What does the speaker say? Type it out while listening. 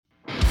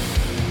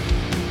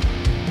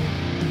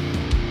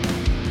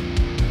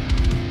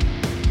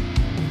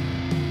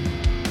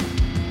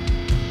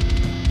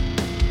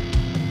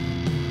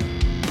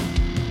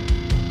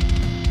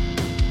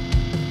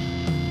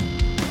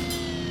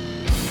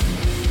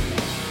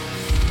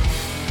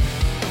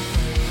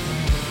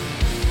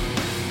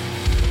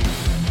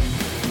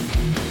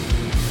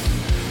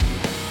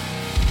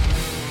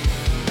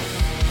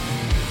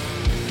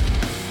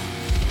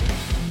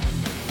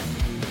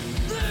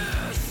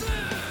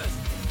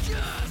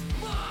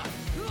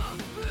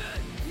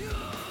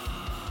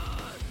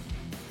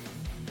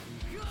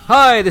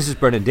Hi, this is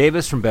Brendan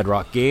Davis from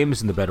Bedrock Games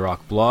and the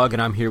Bedrock blog,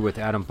 and I'm here with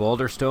Adam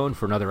Balderstone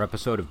for another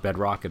episode of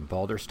Bedrock and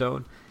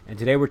Balderstone. And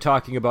today we're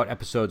talking about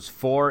episodes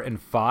 4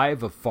 and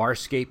 5 of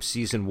Farscape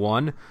Season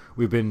 1.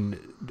 We've been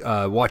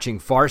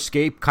watching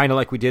Farscape, kind of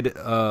like we did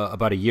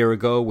about a year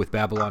ago with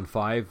Babylon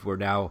 5. We're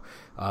now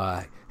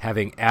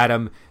having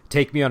Adam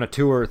take me on a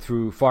tour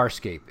through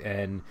Farscape,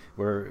 and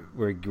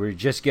we're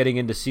just getting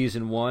into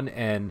Season 1,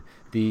 and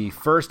the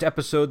first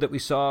episode that we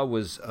saw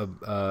was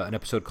an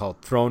episode called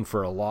Throne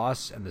for a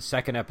Loss, and the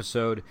second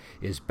episode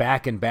is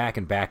Back and Back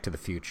and Back to the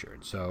Future.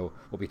 And so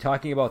we'll be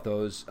talking about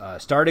those,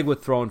 starting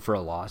with Throne for a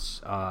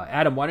Loss.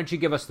 Adam, why don't you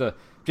give us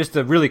just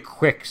a really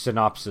quick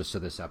synopsis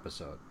of this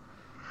episode?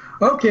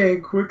 Okay,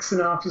 quick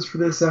synopsis for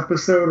this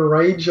episode.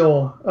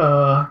 Rigel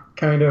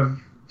kind of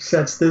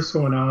sets this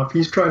one off.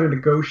 He's trying to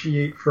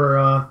negotiate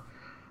for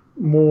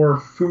more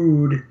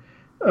food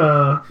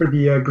for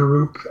the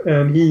group,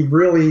 and he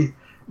really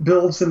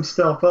builds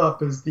himself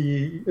up as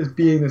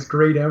being this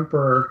great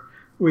emperor,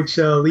 which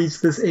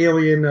leads this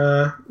alien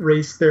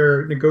race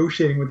they're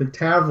negotiating with the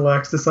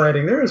Tavlex,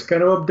 deciding they're just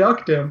going to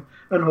abduct him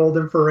and hold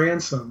him for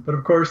ransom. But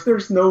of course,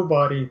 there's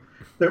nobody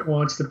that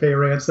wants to pay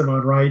ransom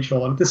on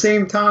Rigel. And at the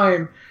same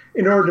time,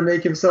 in order to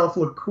make himself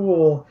look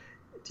cool,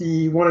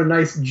 he wanted a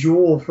nice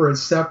jewel for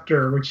his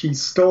scepter, which he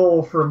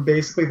stole from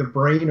basically the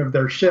brain of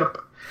their ship.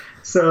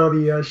 So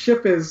the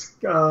ship is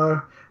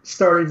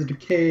starting to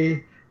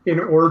decay in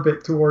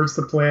orbit towards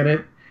the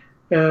planet,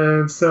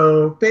 and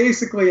so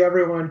basically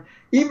everyone,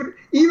 even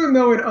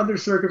though in other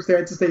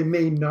circumstances they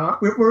may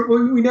not,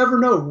 we never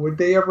know, would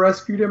they have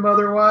rescued him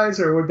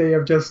otherwise, or would they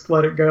have just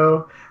let it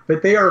go?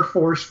 But they are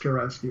forced to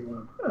rescue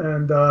him,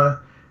 and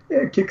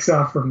it kicks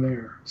off from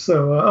there.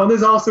 So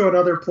there's also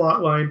another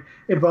plot line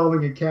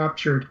involving a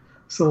captured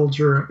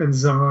soldier and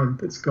Zahn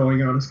that's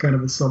going on as kind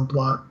of a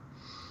subplot.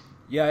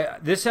 Yeah,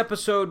 this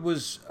episode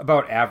was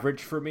about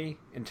average for me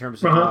in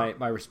terms of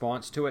my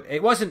response to it.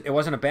 It wasn't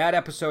a bad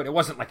episode. It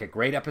wasn't like a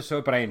great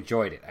episode, but I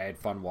enjoyed it. I had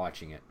fun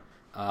watching it.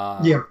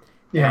 Yeah.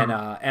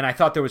 And I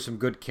thought there was some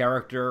good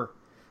character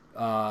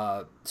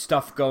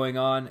stuff going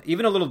on,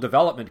 even a little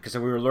development, because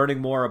we were learning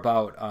more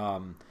about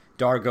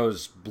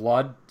Dargo's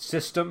blood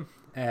system,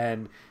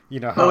 and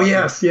how,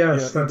 yes,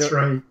 that's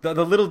right.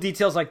 The little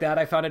details like that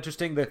I found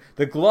interesting.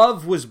 The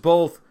glove was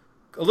both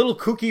a little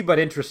kooky but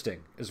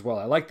interesting as well.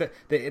 I like that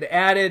it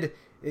added.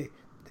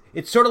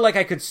 It's sort of like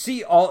I could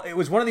see all. It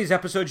was one of these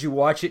episodes you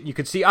watch it and you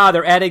could see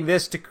they're adding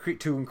this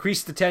to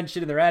increase the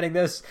tension, and they're adding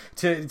this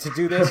to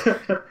do this.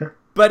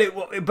 but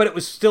it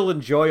was still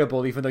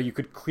enjoyable, even though you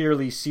could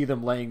clearly see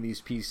them laying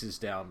these pieces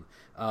down.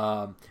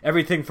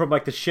 Everything from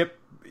like the ship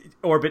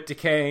orbit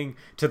decaying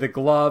to the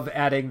glove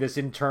adding this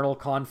internal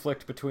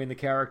conflict between the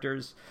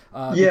characters.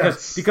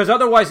 Yes. Because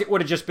otherwise it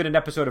would have just been an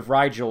episode of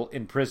Rigel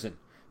in prison,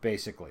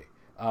 basically.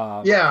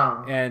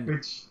 And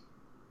which,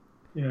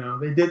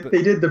 they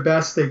did the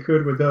best they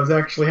could with those.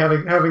 Actually,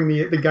 having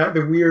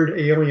the weird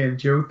alien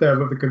Jotheb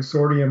of the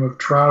consortium of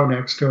Trow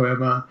next to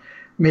him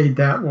made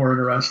that more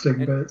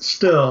interesting. But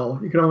still,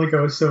 you can only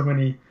go so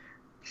many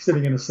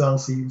sitting in a cell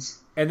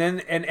scenes. And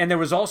then and there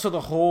was also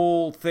the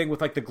whole thing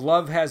with like the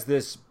glove has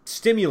this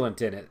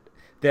stimulant in it.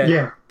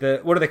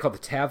 What are they called? The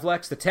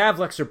Tavlex? The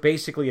Tavlex are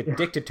basically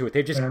addicted to it.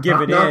 They've just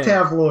given in. Not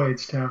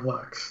tabloids,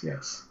 Tavlex,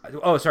 yes.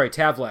 Oh, sorry,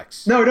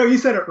 Tavlex. No, you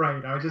said it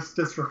right. I was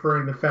just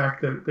referring to the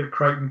fact that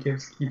Crichton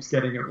keeps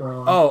getting it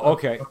wrong. Oh,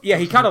 okay. Yeah,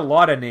 he got a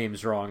lot of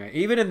names wrong.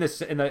 Even in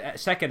the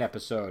second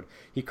episode,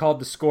 he called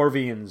the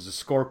Scorvians the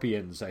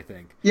Scorpions, I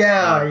think.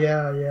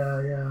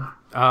 Yeah.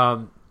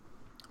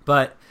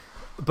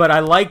 But I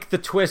like the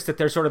twist that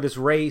there's sort of this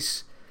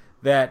race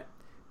that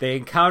they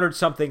encountered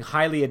something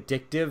highly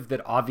addictive that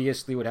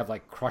obviously would have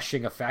like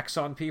crushing effects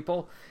on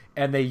people,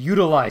 and they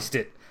utilized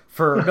it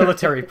for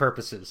military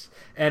purposes,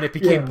 and it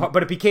became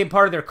but it became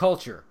part of their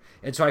culture.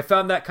 And so I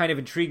found that kind of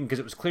intriguing, because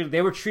it was clear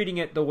they were treating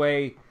it the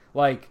way,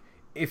 like,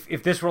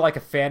 if this were like a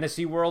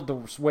fantasy world,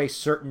 the way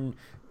certain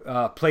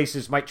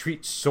places might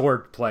treat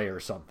sword play or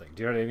something.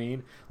 Do you know what I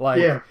mean?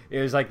 Like, it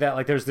was like that.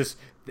 Like there's this,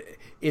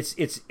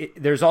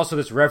 there's also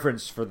this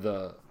reference for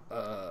the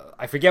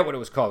I forget what it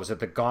was called. Was it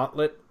the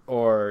Gauntlet?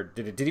 Or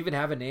did it even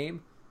have a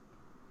name?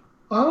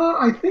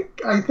 I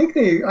think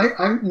they.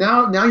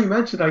 Now you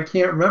mentioned, I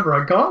can't remember.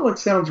 A Gauntlet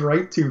sounds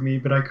right to me,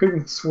 but I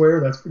couldn't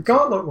swear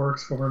Gauntlet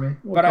works for me.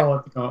 We'll call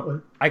it the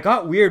Gauntlet. I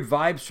got weird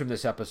vibes from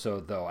this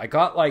episode, though. I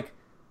got like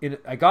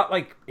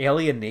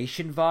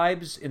alienation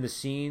vibes in the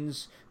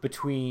scenes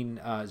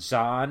between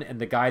Zahn and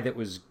the guy that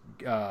was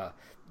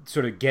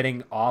sort of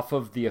getting off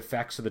of the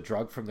effects of the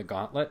drug from the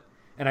Gauntlet.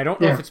 And I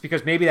don't know if it's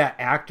because maybe that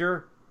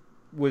actor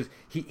was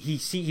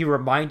he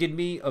reminded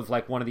me of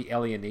like one of the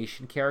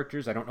Alienation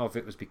characters. I don't know if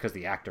it was because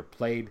the actor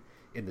played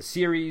in the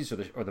series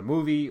or the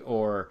movie,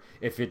 or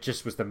if it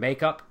just was the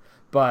makeup.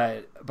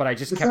 But I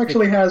just this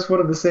has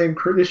one of the same.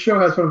 This show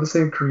has one of the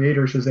same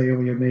creators as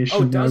Alienation.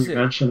 Oh, does it?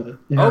 Mention it.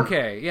 Yeah.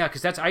 Okay, yeah,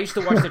 because I used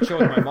to watch that show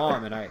with my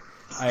mom, and I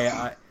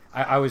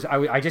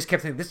just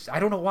kept thinking this. I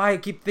don't know why I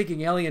keep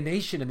thinking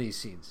Alienation in these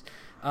scenes.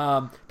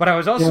 But I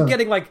was also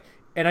getting like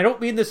and I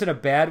don't mean this in a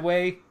bad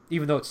way,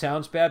 even though it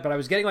sounds bad, but I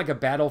was getting like a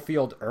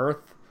Battlefield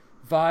Earth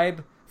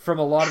vibe from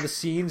a lot of the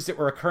scenes that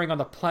were occurring on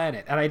the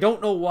planet. And I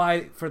don't know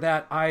why for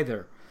that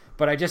either,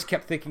 but I just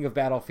kept thinking of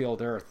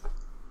Battlefield Earth.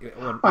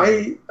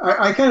 The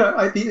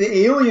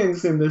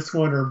aliens in this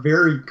one are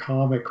very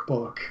comic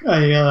book,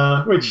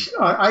 which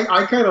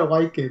I kind of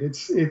like it.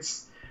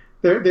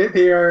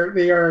 They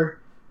are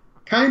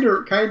kind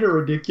of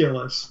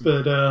ridiculous,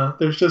 but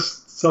there's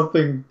just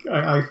something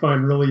I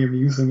find really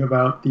amusing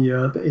about the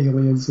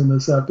aliens in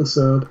this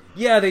episode.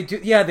 Yeah, they do.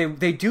 Yeah,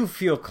 they do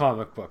feel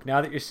comic book.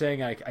 Now that you're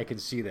saying, I can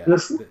see that.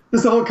 This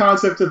the whole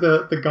concept of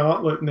the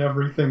gauntlet and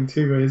everything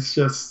too is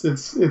just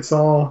it's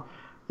all.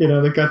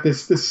 They've got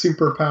this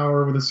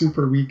superpower with a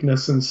super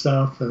weakness and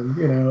stuff, and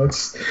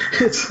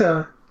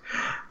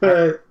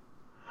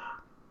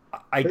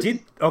I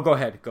did. Oh, go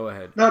ahead.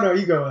 No,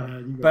 you go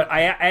ahead. But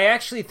I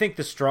actually think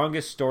the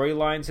strongest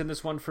storylines in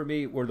this one for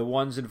me were the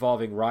ones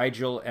involving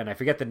Rigel, and I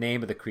forget the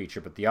name of the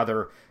creature, but the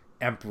other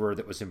emperor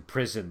that was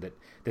imprisoned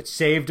that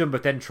saved him,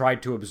 but then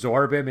tried to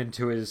absorb him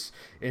into he was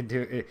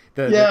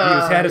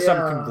head of some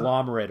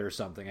conglomerate or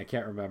something. I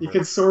can't remember. The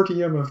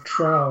Consortium of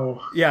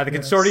Trow. Yeah, the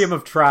Consortium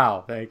of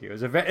Trow. Thank you.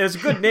 It was a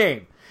good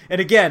name.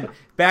 And again,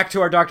 back to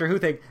our Doctor Who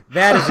thing.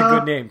 That is a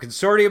good name.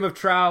 Consortium of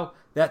Trow.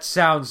 That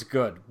sounds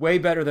good. Way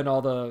better than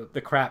all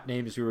the crap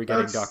names we were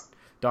getting.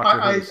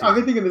 Doctor Who. I've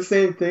been thinking the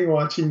same thing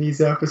watching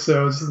these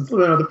episodes.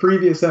 The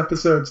previous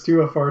episodes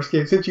too of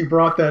Farscape. Since you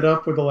brought that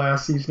up with the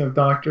last season of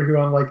Doctor Who,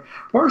 I'm like,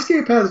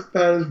 Farscape has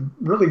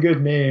really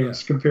good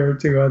names compared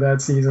to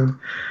that season.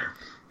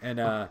 And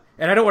I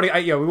don't want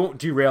to. We won't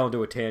derail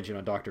into a tangent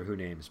on Doctor Who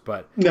names,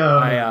 but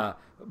no.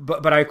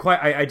 But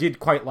I did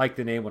quite like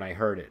the name when I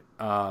heard it.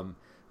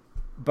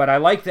 But I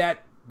like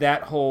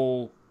that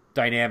whole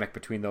dynamic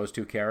between those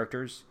two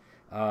characters.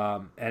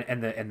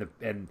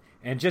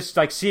 And just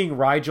like seeing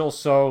Rigel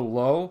so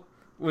low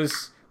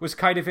was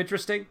kind of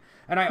interesting.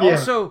 And I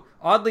also,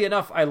 oddly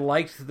enough, I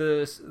liked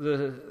the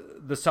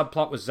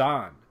subplot with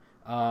Zahn.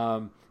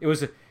 It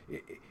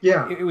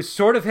was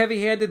sort of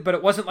heavy-handed, but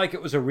it wasn't like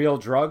it was a real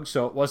drug,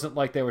 so it wasn't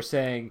like they were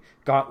saying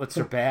gauntlets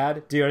are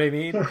bad. Do you know what I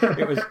mean?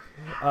 It was.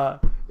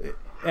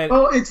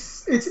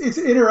 It's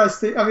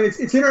interesting. I mean,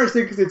 it's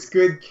interesting because it's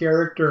good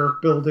character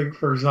building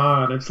for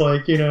Zahn. It's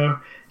like you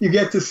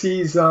get to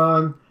see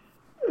Zahn.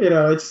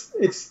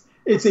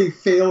 It's a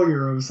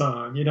failure of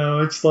Zahn.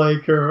 It's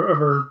like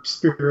her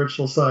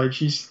spiritual side.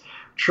 She's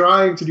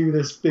trying to do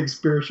this big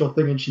spiritual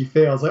thing and she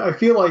fails. I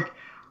feel like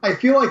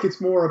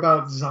it's more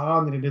about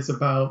Zahn than it is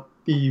about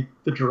the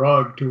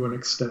drug to an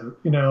extent.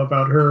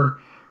 About her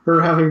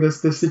having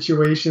this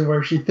situation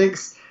where she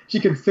thinks she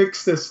can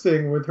fix this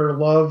thing with her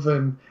love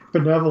and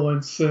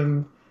benevolence,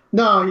 and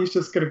no, he's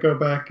just going to go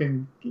back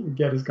and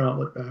get his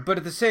gauntlet back. But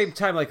at the same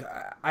time, like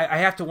I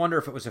have to wonder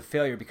if it was a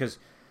failure because.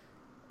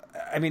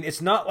 I mean,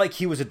 it's not like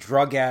he was a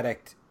drug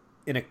addict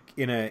in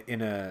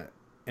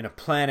a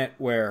planet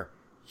where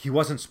he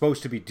wasn't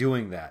supposed to be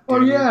doing that.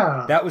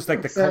 That was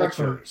like the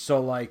culture.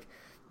 So like,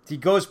 he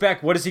goes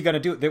back. What is he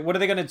going to do? What are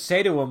they going to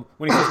say to him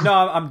when he says, "No,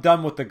 I'm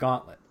done with the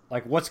gauntlet"?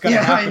 Like, what's going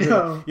to happen?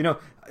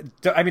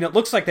 I mean, it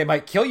looks like they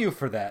might kill you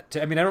for that.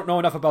 I mean, I don't know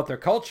enough about their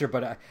culture,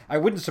 but I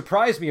wouldn't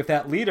surprise me if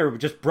that leader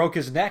just broke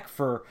his neck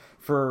for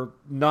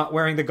not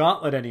wearing the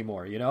gauntlet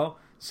anymore.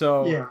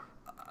 So yeah.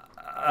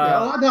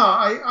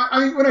 I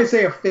mean, when I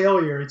say a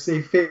failure, it's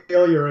a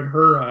failure in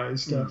her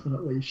eyes.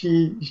 Definitely,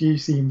 she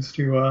seems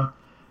to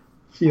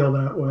feel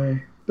that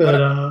way.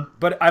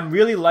 But I'm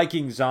really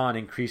liking Zahn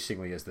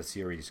increasingly as the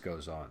series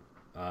goes on.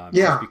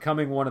 He's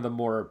becoming one of the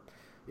more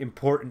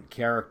important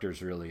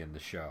characters, really, in the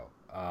show.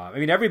 I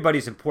mean,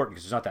 everybody's important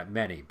because there's not that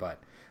many, but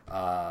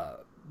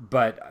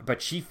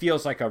she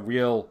feels like a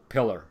real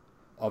pillar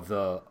of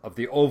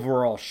the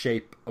overall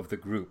shape of the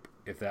group,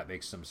 if that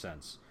makes some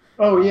sense.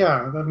 Oh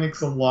yeah, that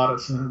makes a lot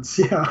of sense.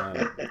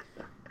 Yeah.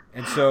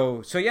 And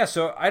so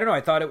I don't know.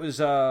 I thought it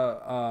was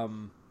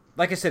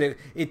like I said,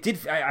 it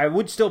did. I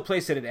would still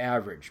place it at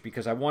average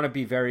because I want to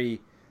be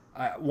very.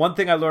 One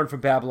thing I learned from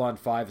Babylon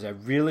 5 is I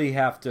really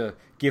have to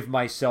give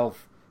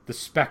myself the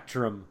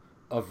spectrum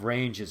of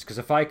ranges, because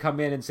if I come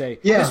in and say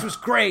this was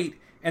great,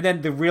 and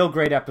then the real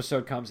great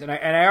episode comes, and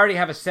I already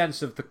have a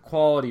sense of the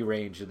quality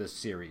range of this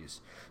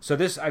series. So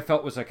this I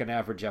felt was like an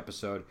average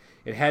episode.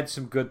 It had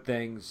some good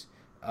things.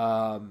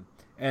 And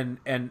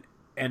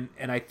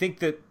I think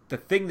that the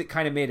thing that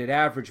kind of made it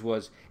average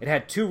was it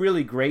had two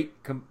really great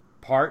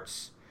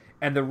parts,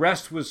 and the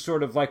rest was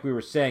sort of like we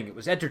were saying. It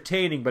was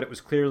entertaining, but it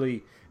was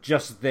clearly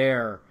just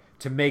there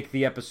to make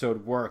the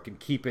episode work and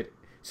keep it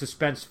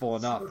suspenseful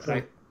enough.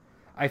 And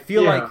I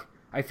feel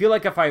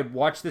like if I had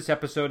watched this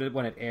episode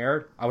when it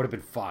aired, I would have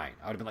been fine.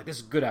 I would have been like, this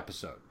is a good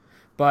episode.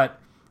 But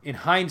in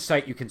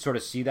hindsight, you can sort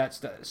of see that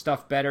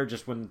stuff better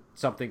just when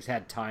something's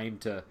had time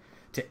to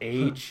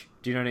age.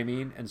 Do you know what I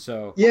mean? And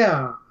so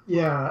yeah.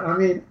 I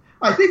mean,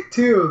 I think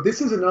too,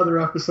 this is another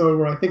episode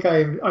where I think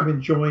I'm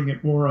enjoying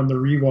it more on the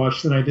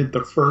rewatch than I did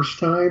the first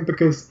time,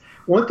 because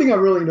one thing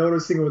I'm really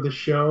noticing with the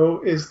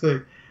show is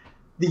that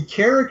the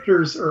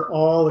characters are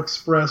all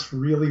expressed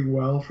really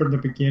well from the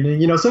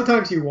beginning.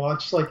 Sometimes you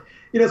watch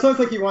sometimes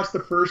like you watch the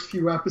first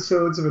few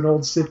episodes of an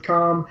old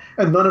sitcom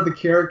and none of the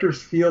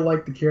characters feel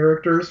like the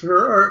characters, and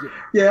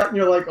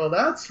you're like, oh,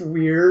 that's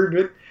weird.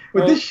 But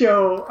with this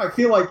show, I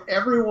feel like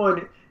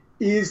everyone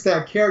is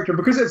that character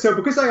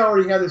because I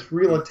already have this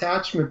real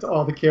attachment to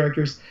all the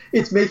characters.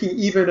 It's making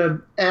even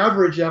an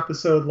average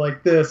episode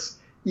like this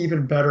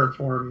even better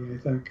for me, I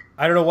think.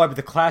 I don't know why, but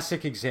the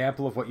classic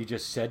example of what you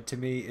just said to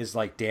me is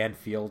like Dan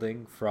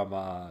Fielding from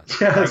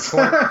yes.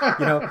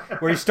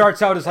 Where he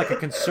starts out as like a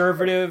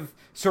conservative,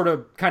 sort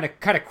of kind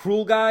of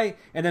cruel guy,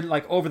 and then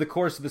like over the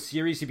course of the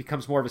series he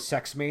becomes more of a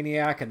sex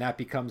maniac, and that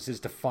becomes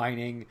his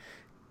defining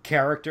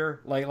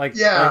character. They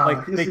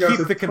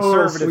keep the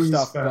conservative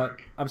stuff, but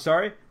I'm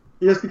sorry?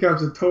 He just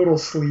becomes a total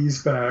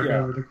sleazebag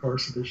over the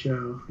course of the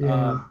show.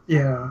 I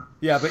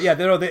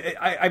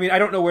mean, I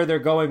don't know where they're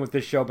going with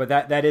this show, but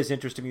that is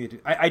interesting to me.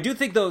 I do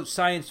think those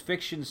science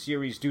fiction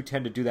series do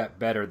tend to do that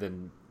better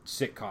than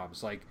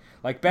sitcoms. Like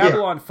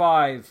Babylon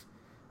 5,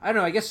 I don't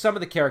know, I guess some of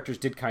the characters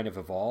did kind of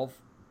evolve,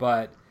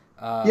 but...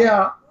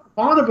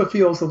 Monica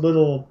feels a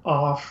little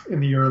off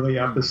in the early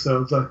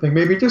episodes, I think.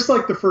 Maybe just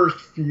like the first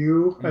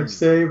few, I'd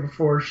say,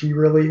 before she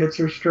really hits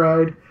her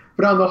stride.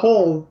 But on the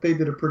whole, they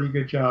did a pretty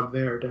good job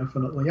there,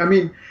 definitely. I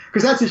mean,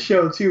 because that's a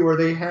show, too, where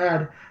they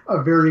had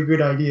a very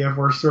good idea of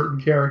where certain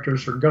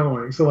characters are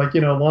going. So, like,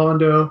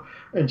 Londo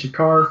and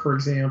G'Kar, for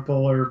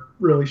example, are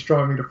really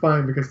strongly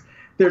defined because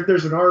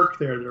there's an arc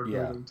there they're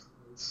building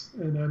towards.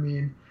 And, I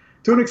mean,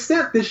 to an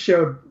extent, this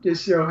show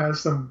has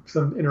some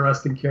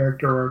interesting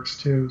character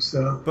arcs, too.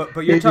 So, But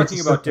you're talking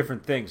about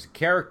different things.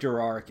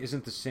 Character arc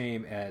isn't the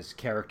same as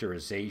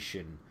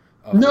characterization.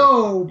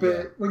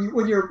 But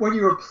when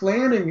you're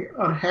planning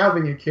on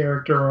having a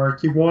character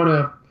arc, you want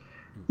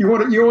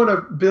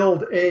to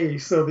build A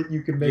so that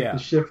you can make the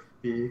shift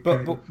B.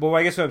 But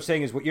I guess what I'm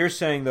saying is what you're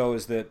saying though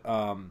is that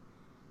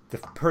the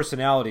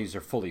personalities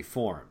are fully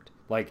formed.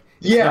 Like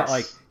it's not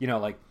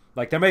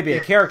like there may be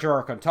a character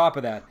arc on top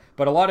of that,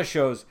 but a lot of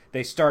shows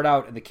they start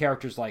out and the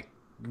character's like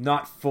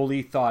not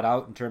fully thought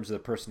out in terms of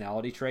the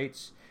personality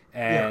traits,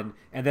 and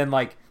then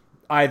like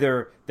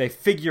either they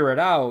figure it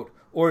out.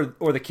 Or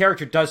the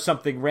character does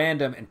something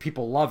random and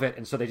people love it,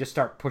 and so they just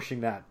start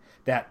pushing that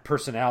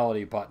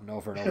personality button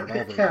over and over and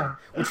over again,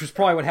 which was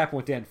probably what happened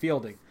with Dan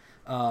Fielding.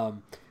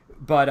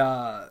 But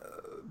I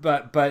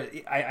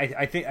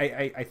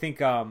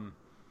think I don't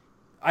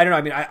know.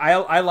 I mean,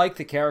 I like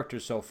the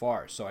characters so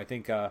far, so I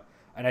think I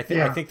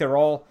think they're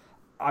all.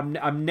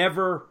 I'm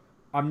never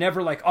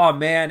like, oh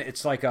man,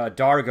 it's like a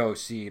Dargo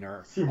scene,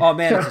 or oh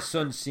man, it's a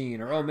Sun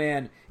scene, or oh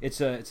man, it's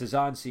a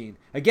Zahn scene.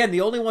 Again, the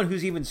only one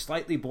who's even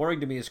slightly boring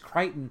to me is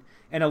Crichton,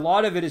 and a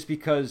lot of it is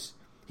because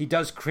he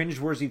does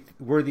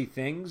cringe-worthy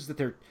things that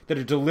are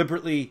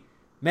deliberately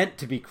meant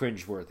to be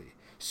cringe-worthy.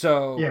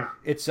 So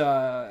it's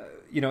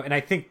and I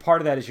think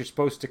part of that is you're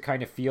supposed to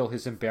kind of feel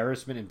his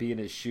embarrassment and be in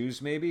his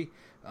shoes, maybe.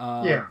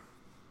 So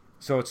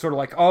it's sort of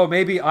like, oh,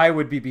 maybe I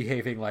would be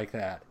behaving like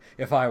that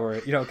if I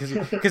were,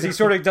 because he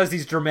sort of does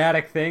these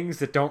dramatic things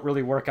that don't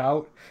really work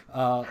out.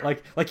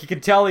 Like you can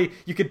tell he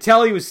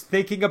was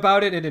thinking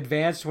about it in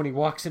advance when he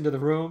walks into the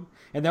room,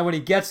 and then when he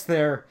gets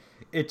there,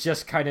 it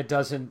just kind of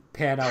doesn't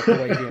pan out the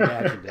way he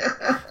imagined it.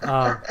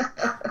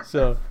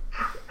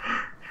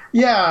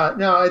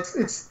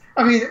 It's.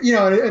 I mean,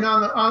 and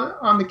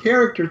on the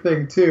character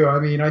thing too. I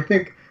mean, I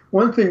think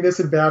one thing this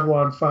and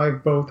Babylon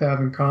 5 both have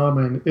in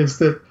common is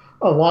that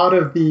a lot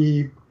of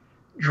the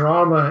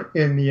drama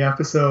in the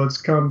episodes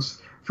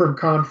comes from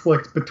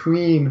conflict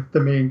between the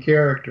main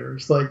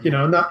characters. Like,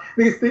 not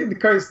because the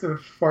case of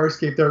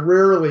Farscape, they're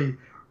rarely,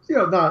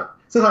 not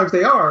sometimes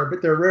they are,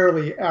 but they're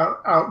rarely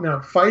out and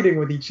out fighting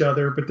with each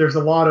other. But there's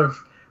a lot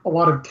of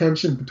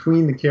tension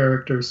between the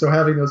characters. So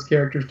having those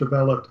characters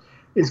developed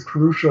is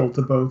crucial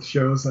to both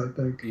shows, I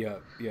think. Yeah.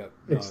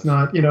 It's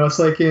not, it's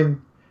like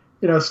in.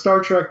 Star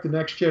Trek: The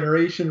Next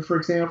Generation, for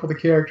example, the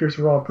characters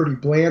were all pretty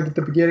bland at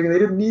the beginning, and they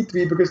didn't need to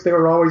be because they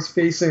were always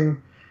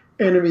facing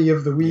enemy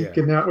of the week,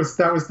 and that was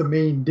the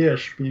main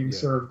dish being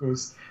served,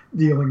 was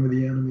dealing with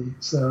the enemy.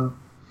 So,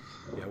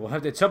 we'll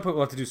have to, at some point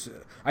we'll have to do.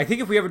 I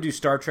think if we ever do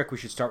Star Trek, we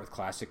should start with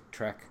classic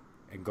Trek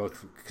and go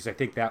through, because I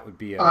think that would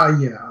be I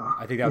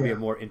think that would be a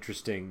more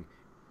interesting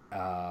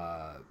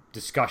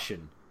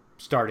discussion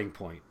starting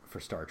point for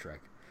Star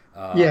Trek.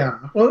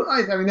 Well,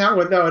 I mean that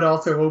would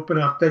also open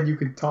up. Then you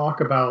could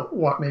talk about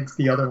what makes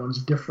the other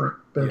ones different.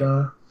 But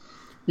I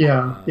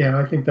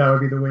think that would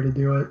be the way to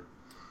do it.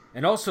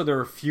 And also, there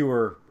are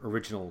fewer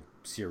original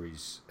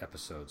series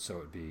episodes, so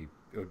it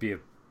would be a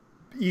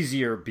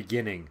easier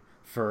beginning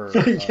for.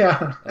 Doing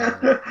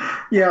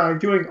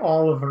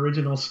all of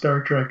original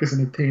Star Trek is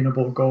an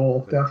attainable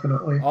goal,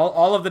 definitely.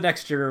 All of the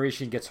Next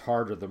Generation gets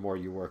harder the more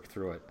you work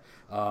through it.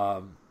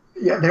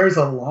 There's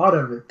a lot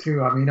of it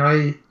too. I mean,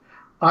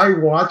 I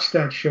watched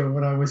that show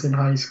when I was in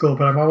high school,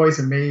 but I'm always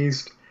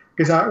amazed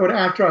because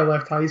after I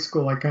left high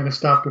school, I kind of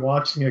stopped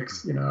watching it.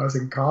 'Cause, I was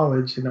in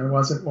college and I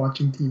wasn't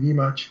watching TV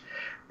much.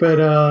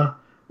 But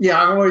Yeah,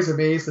 I'm always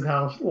amazed at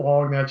how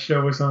long that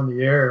show was on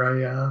the air.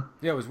 Yeah,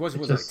 it was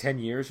like 10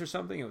 years or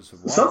something. It was a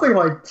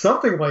while.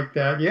 Something like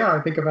that. Yeah, I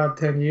think about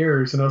 10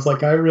 years, and I was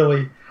like, I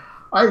really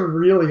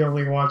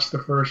only watched the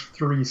first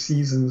 3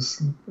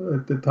 seasons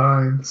at the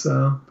time.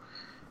 So,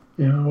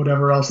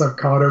 whatever else I've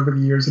caught over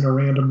the years in a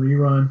random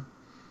rerun.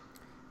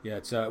 Yeah,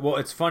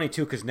 it's funny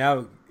too because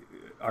now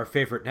our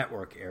favorite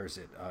network airs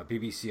it,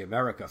 BBC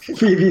America.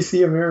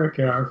 BBC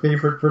America, our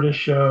favorite British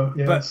show.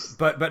 Yes,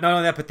 but not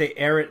only that, but they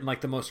air it in like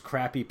the most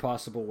crappy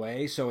possible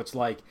way. So it's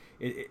like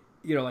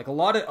like a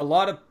lot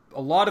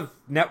of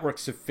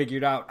networks have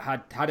figured out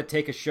how to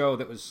take a show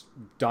that was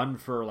done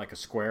for like a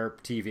square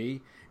TV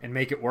and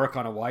make it work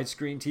on a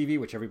widescreen TV,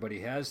 which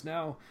everybody has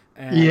now.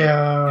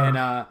 And,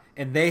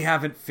 and they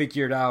haven't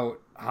figured out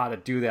how to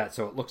do that,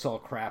 so it looks all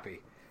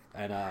crappy,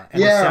 and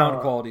the sound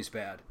quality's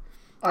bad.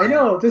 I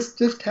know.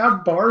 Just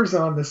have bars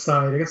on the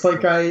side. It's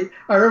like I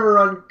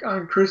remember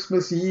on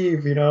Christmas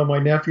Eve, my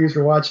nephews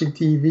were watching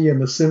TV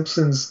and The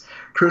Simpsons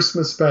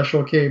Christmas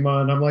special came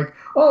on. I'm like,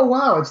 oh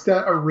wow, it's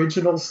that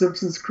original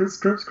Simpsons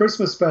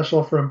Christmas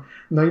special from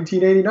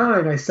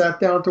 1989. I sat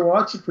down to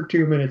watch it for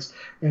 2 minutes,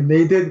 and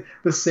they did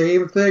the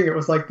same thing. It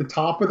was like the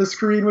top of the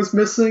screen was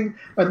missing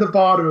and the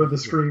bottom of the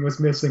screen was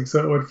missing,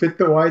 so it would fit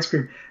the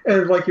widescreen.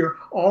 And like you're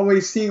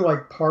always seeing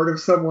like part of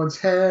someone's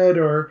head,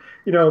 or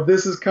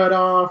this is cut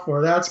off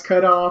or that's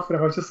cut off, and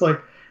I was just like,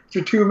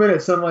 for 2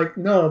 minutes, I'm like,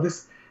 no,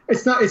 it's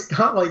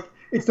not like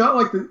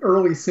the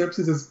early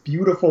Simpsons is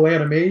beautiful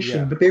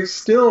animation, but they've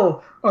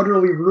still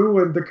utterly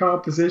ruined the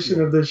composition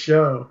of this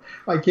show.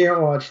 I can't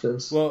watch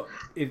this. Well,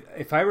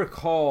 if I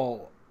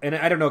recall, and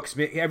I don't know, because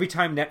every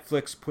time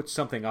Netflix puts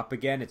something up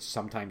again, it's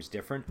sometimes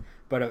different.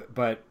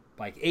 But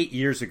like 8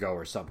 years ago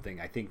or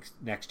something, I think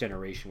Next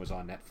Generation was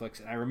on Netflix,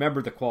 and I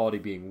remember the quality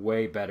being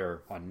way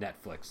better on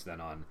Netflix than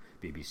on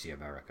BBC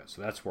America.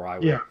 So that's where I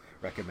would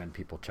recommend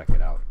people check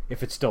it out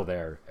if it's still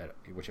there,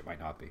 which it might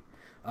not be.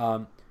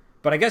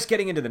 But I guess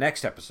getting into the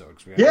next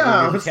episode.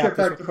 Let's get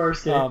back to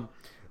Farscape.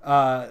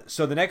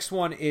 So the next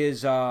one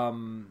is,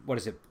 what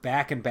is it?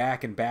 Back and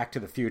Back and Back to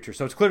the Future.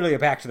 So it's clearly a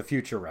Back to the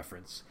Future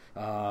reference.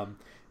 And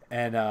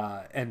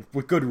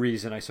with good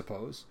reason, I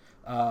suppose.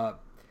 Why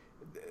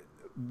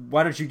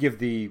don't you give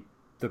the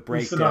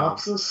breakdown?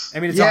 Synopsis? I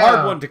mean, it's a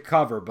hard one to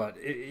cover, but,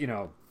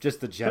 just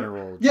the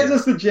general... Yeah,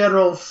 just the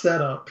general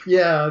setup.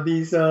 Yeah,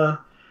 these...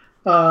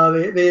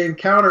 They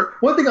encounter...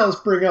 One thing I'll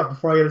just bring up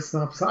before I get a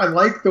synopsis, I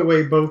like the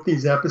way both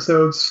these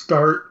episodes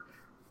start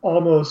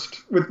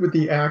almost with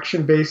the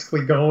action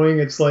basically going.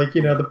 It's like,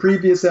 the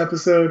previous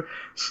episode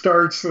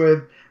starts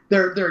with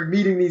they're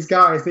meeting these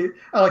guys. They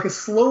like a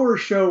slower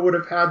show would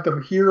have had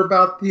them hear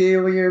about the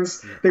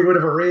aliens. Yeah. They would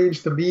have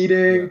arranged the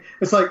meeting. Yeah.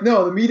 It's like,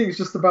 no, the meeting's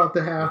just about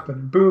to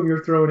happen. Boom,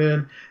 you're thrown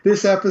in.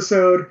 This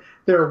episode,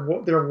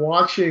 they're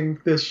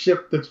watching this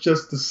ship that's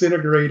just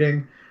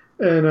disintegrating.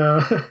 And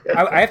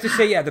I have to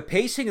say, the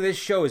pacing of this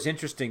show is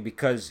interesting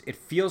because it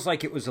feels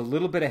like it was a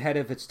little bit ahead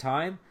of its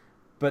time,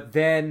 but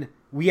then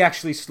we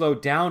actually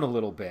slowed down a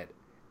little bit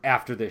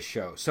after this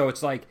show. So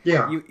it's like,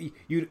 you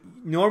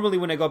normally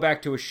when I go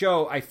back to a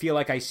show, I feel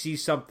like I see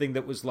something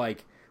that was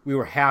like we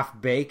were half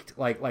baked.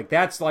 Like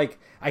that's like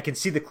I can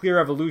see the clear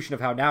evolution of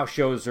how now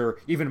shows are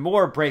even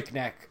more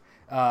breakneck,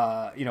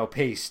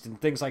 paced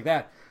and things like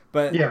that.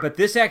 But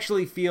this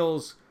actually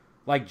feels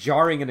like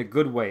jarring in a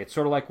good way. It's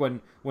sort of like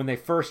when they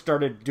first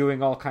started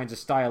doing all kinds of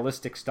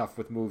stylistic stuff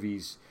with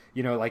movies,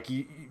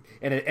 it's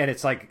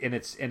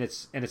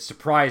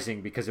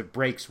surprising because it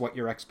breaks what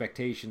your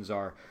expectations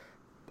are.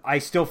 I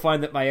still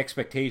find that my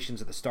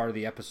expectations at the start of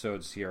the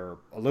episodes here are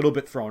a little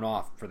bit thrown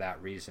off for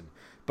that reason.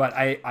 But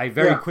I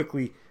very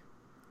quickly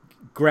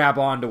grab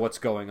on to what's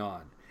going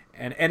on.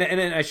 And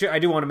I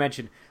do want to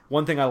mention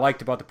one thing I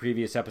liked about the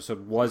previous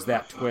episode was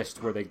that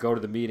twist where they go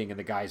to the meeting and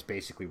the guys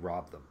basically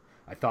rob them.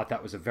 I thought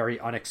that was a very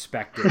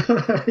unexpected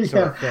sort of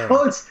thing.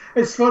 Well,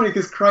 it's funny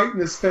because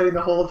Crichton is spending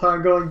the whole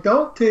time going,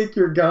 "Don't take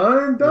your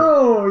gun,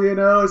 no."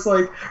 It's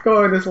like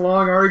going this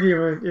long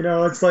argument.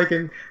 It's like,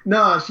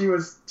 she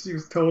was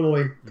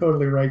totally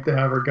right to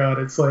have her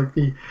gun. It's like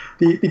the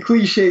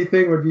cliche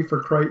thing would be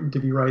for Crichton to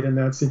be right in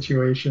that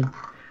situation.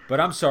 But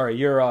I'm sorry,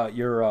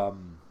 your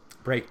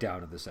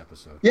breakdown of this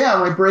episode. Yeah,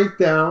 my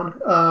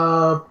breakdown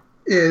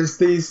is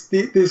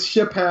this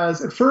ship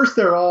has at first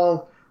they're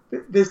all.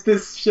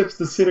 This ship's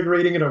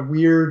disintegrating in a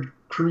weird,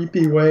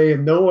 creepy way,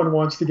 and no one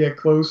wants to get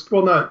close.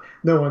 Well, not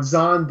no one.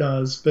 Zahn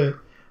does, but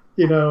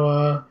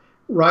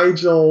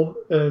Rigel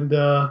and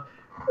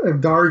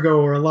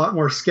Dargo are a lot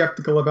more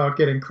skeptical about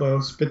getting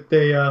close. But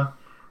they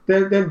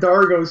then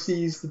Dargo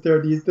sees that there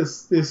are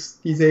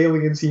these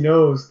aliens he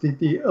knows, the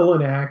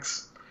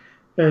Illuminax,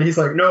 and he's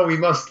like, no, we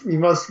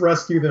must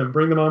rescue them,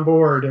 bring them on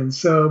board. And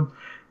so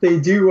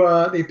they do.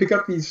 They pick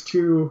up these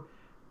two.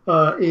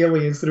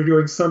 Aliens that are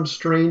doing some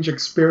strange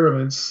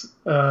experiments,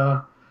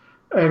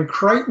 and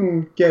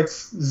Crichton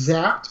gets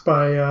zapped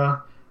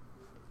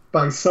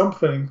by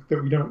something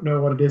that we don't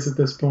know what it is at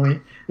this point.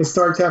 It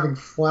starts having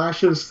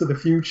flashes to the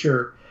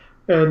future,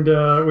 and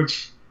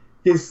which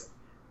is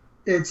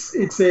it's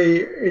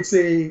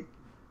a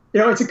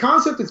It's a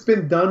concept that's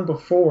been done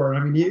before. I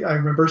mean, I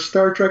remember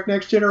Star Trek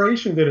Next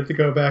Generation did it, to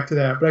go back to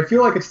that, but I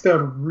feel like it's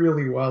done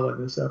really well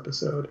in this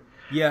episode.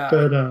 Yeah.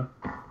 But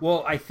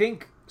well, I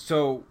think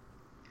so.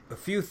 A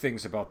few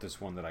things about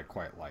this one that I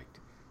quite liked.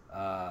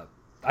 I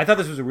thought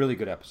this was a really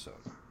good episode.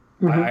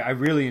 Mm-hmm. I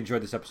really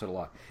enjoyed this episode a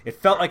lot. It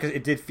felt like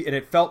it did, and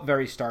it felt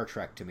very Star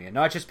Trek to me, and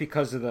not just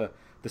because of the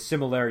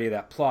similarity of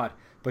that plot,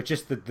 but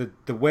just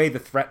the way the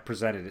threat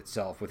presented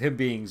itself, with him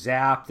being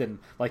zapped and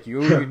like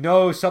you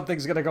know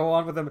something's gonna go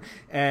on with him,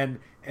 and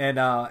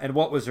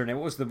what was her name?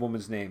 What was the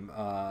woman's name?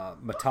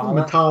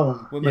 Matala.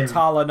 Matala. With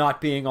Matala not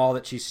being all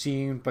that she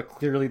seemed, but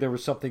clearly there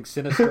was something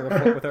sinister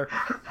afoot with her.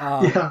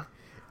 Yeah.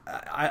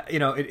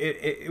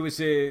 It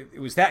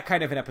was that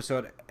kind of an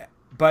episode,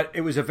 but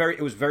it was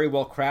very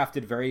well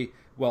crafted, very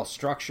well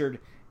structured,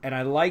 and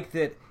I like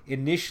that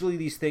initially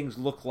these things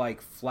look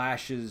like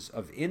flashes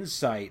of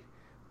insight,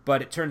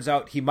 but it turns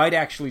out he might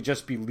actually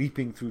just be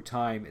leaping through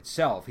time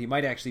itself. He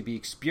might actually be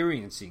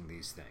experiencing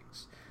these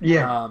things.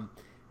 Yeah.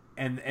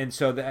 And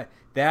so that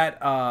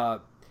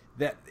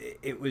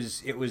it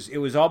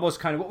was almost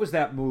kind of, what was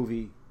that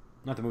movie?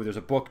 Not the movie. There's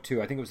a book too.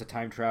 I think it was The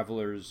Time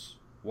Traveler's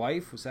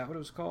Wife. Was that what it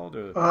was called?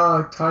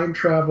 Or... Time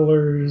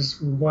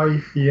Traveler's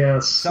Wife.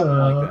 Yes. Something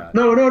like that.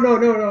 No. The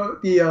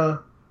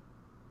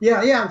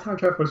Time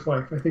Traveler's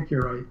Wife. I think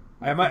you're right.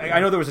 I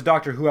know there was a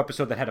Doctor Who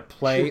episode that had a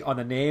play on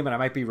the name, and I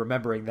might be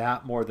remembering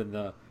that more than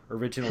the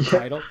original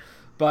title.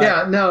 But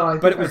I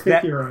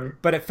think you're right.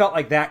 But it felt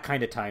like that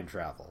kind of time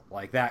travel,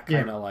 like that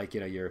kind of like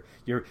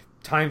you're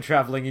time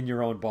traveling in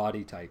your own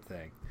body type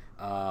thing,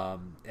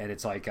 and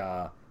it's like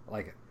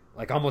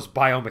almost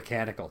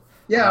biomechanical.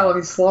 Yeah, I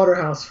mean,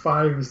 Slaughterhouse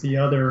 5 is the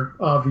other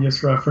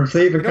obvious reference.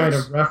 They even kind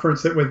of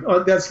reference it with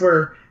that's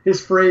where his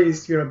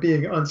phrase,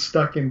 being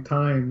unstuck in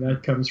time,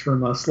 that comes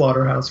from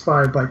Slaughterhouse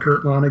 5 by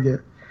Kurt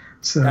Vonnegut.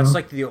 So that's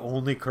like the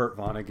only Kurt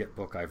Vonnegut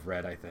book I've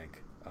read, I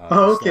think.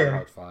 Okay.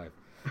 Slaughterhouse 5.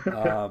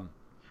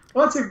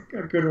 Well, that's a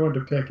good one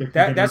to pick.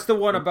 That's the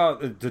one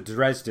about the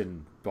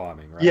Dresden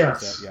bombing, right?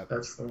 Yes,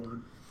 that's the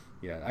one.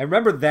 Yeah, I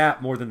remember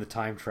that more than the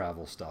time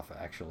travel stuff,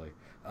 actually.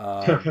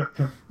 That's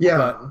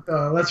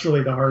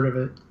really the heart of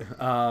it.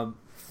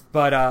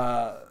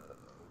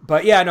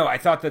 But yeah, no, I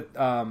thought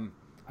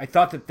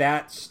that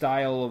that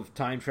style of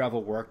time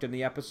travel worked in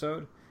the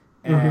episode,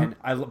 and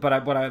what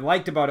I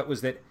liked about it was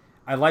that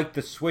I liked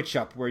the switch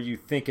up where you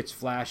think it's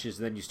flashes,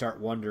 and then you start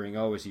wondering,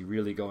 oh, is he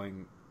really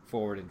going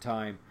forward in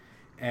time?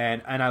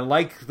 And I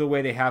like the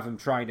way they have him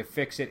trying to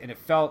fix it, and it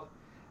felt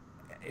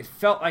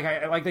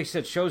like they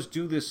said, shows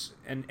do this,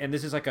 and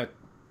this is like a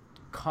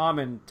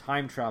common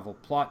time travel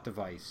plot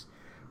device,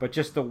 but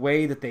just the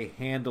way that they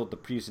handled the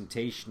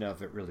presentation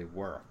of it really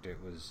worked. It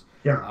was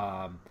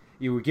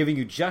you were giving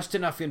you just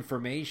enough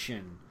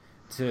information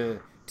to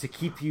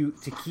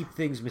keep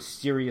things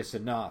mysterious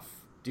enough.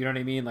 Do you know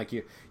what I mean? Like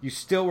you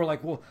still were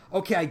like, well,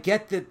 okay, I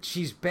get that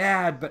she's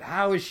bad, but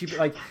how is she?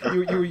 Like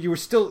you were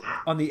still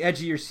on the edge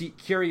of your seat,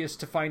 curious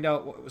to find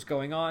out what was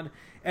going on.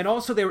 And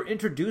also, they were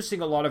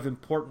introducing a lot of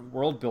important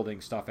world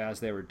building stuff as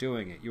they were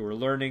doing it. You were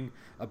learning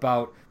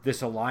about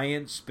this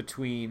alliance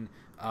between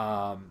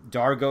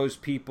Dargo's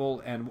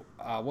people and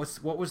what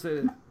was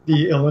the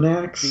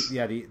Ilanax? The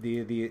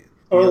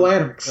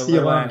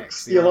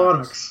Ilanax.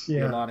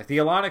 The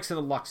Ilanax and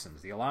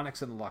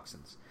the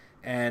Luxans.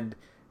 And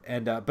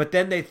but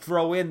then they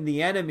throw in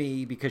the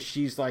enemy because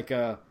she's like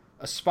a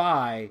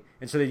spy,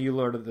 and so then you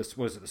learn of this.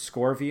 Was it the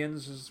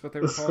Scorvians? Is what they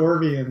were called? The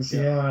Scorvians,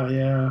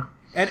 yeah.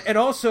 And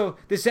also,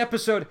 this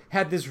episode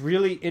had this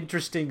really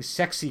interesting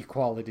sexy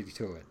quality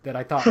to it that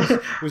I thought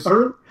was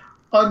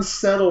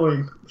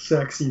unsettling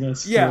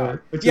sexiness to it,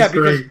 which is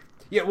great.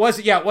 It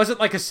wasn't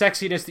like a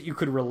sexiness that you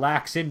could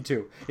relax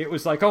into. It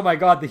was like, oh my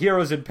god, the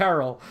hero's in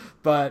peril,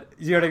 but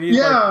you know what I mean?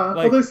 Yeah,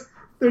 well,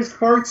 there's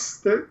parts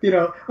that,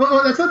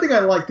 well, that's something I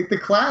like. The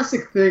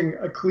classic thing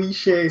a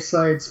cliche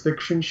science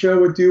fiction show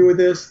would do with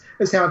this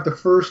is have the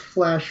first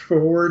flash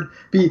forward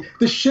be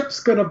the ship's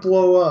gonna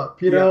blow up.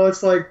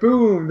 It's like,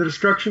 boom, the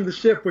destruction of the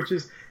ship, which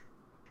is,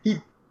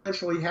 he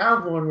actually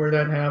have one where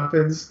that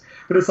happens.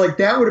 But it's like,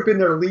 that would have been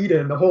their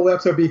lead-in. The whole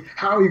episode would be,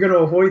 how are you going to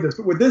avoid this?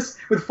 But with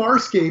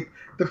Farscape,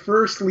 the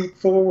first leap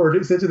forward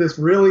is into this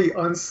really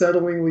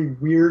unsettlingly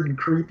weird and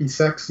creepy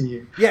sex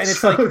scene. Yeah, and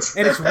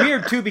it's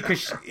weird too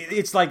because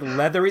it's like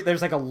leathery.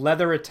 There's like a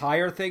leather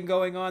attire thing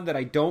going on that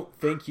I don't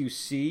think you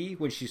see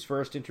when she's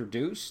first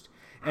introduced,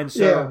 and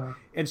so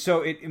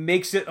it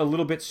makes it a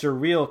little bit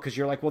surreal because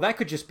you're like, well, that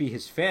could just be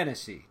his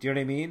fantasy. Do you know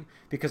what I mean?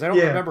 Because I don't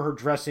remember her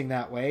dressing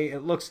that way.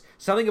 It looks,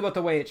 something about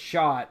the way it's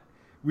shot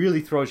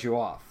really throws you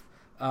off,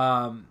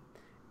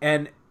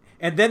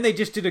 And then they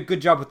just did a good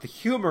job with the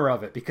humor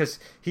of it because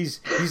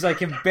he's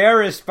like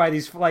embarrassed by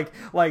these like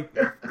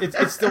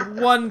it's the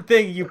one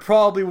thing you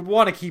probably would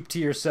want to keep to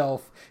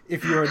yourself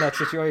if you were in that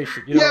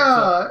situation.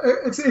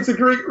 It's a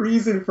great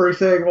reason for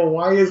saying, well,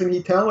 why isn't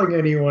he telling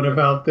anyone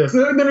about this?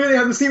 And then they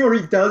have the scene where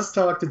he does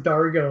talk to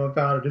Dargo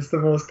about it. It's the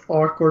most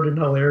awkward and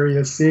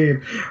hilarious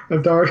scene.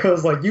 And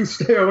Dargo's like, you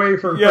stay away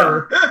from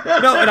her.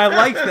 No, and I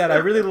like that. I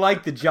really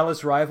like the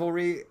jealous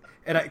rivalry.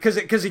 And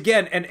because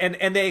again,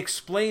 and they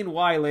explain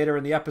why later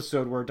in the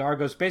episode where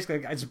Dargo's basically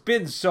like, it's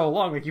been so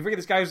long, like you forget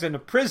this guy was in a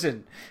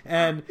prison,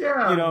 and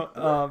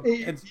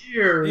 8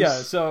 years.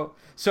 Yeah, so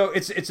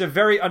it's a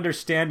very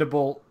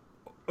understandable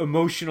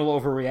emotional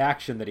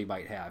overreaction that he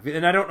might have,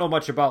 and I don't know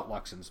much about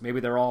Luxans. Maybe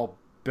they're all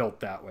built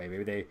that way.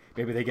 Maybe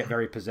they get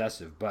very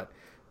possessive, but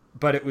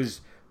it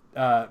was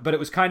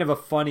kind of a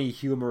funny,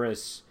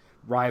 humorous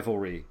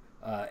rivalry,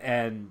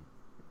 and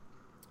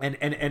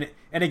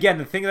again,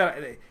 the thing that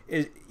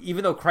is,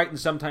 even though Crichton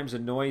sometimes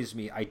annoys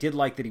me, I did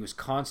like that he was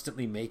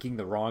constantly making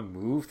the wrong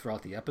move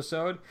throughout the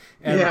episode,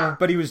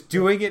 but he was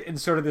doing it in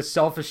sort of this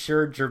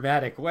self-assured,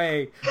 dramatic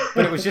way,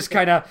 but it was just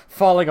kind of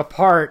falling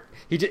apart.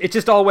 It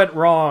just all went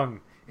wrong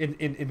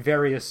in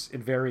various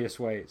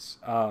ways,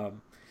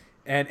 and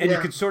you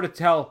could sort of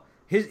tell.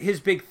 His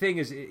big thing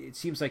is it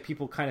seems like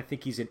people kind of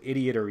think he's an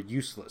idiot or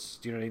useless.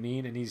 Do you know what I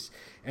mean? And he's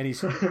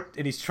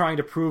trying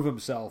to prove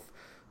himself,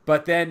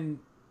 but then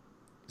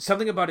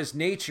something about his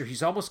nature,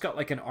 he's almost got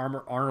like an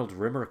Arnold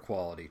Rimmer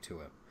quality to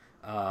him.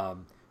 I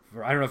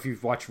don't know if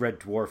you've watched Red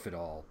Dwarf at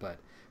all, but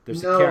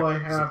there's I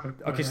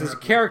haven't. Okay, so there's a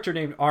character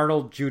named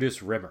Arnold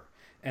Judas Rimmer,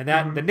 and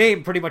that the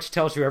name pretty much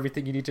tells you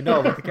everything you need to know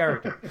about the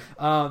character.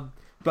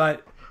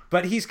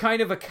 But he's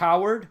kind of a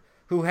coward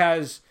who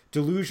has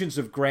delusions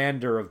of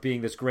grandeur of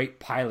being this great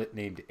pilot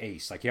named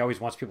Ace. Like he always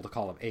wants people to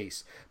call him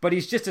Ace, but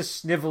he's just a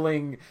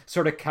sniveling,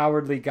 sort of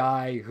cowardly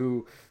guy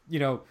who,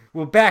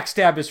 will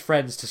backstab his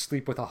friends to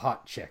sleep with a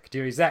hot chick.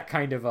 He's that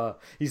kind of a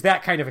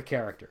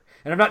character.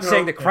 And I'm not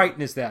saying that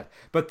Crichton is that,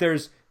 but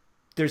there's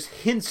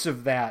hints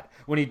of that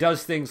when he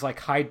does things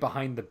like hide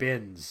behind the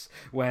bins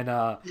when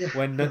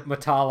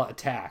Matala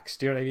attacks.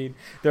 Do you know what I mean?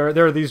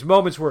 There are these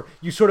moments where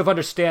you sort of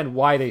understand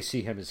why they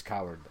see him as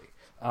cowardly.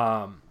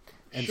 Or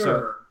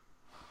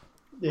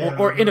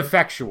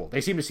ineffectual.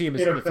 They seem to see him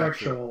as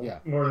ineffectual. Yeah.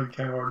 More than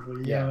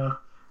cowardly. Yeah.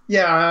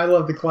 Yeah, I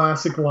love the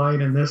classic line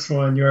in this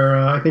one where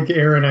I think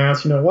Aaron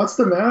asks, what's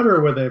the matter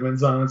with him? And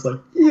Zon's like,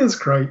 he is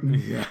Crichton.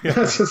 Yeah.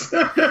 That's just...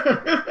 I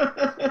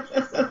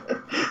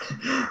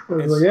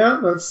was like,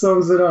 yeah, that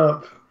sums it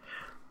up.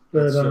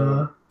 But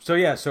so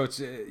it's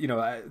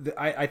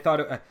I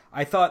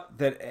thought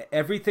that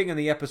everything in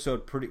the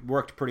episode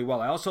worked pretty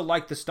well. I also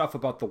liked the stuff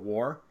about the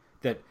war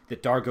that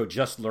Dargo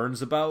just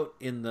learns about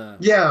in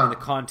the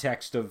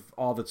context of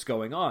all that's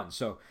going on.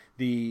 So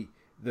the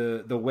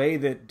way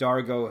that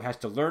Dargo has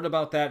to learn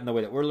about that and the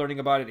way that we're learning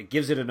about it, it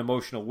gives it an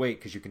emotional weight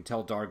because you can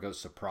tell Dargo's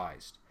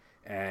surprised.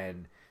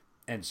 And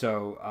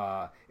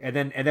so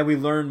then we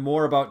learn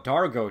more about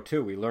Dargo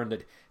too. We learn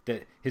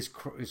that his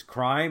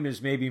crime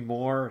is maybe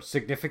more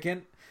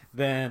significant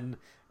than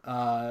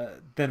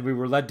we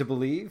were led to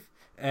believe.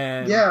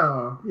 And we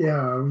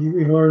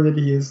learn that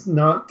he is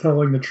not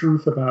telling the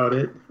truth about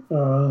it.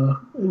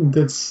 And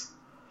it's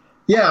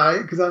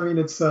because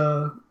it's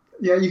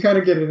you kind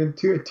of get it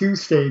into two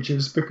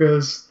stages,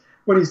 because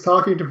when he's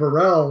talking to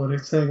Varel and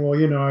it's saying, well,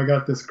 I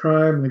got this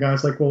crime, and the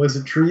guy's like, well, is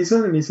it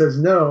treason? And he says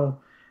no.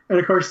 And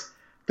of course,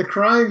 the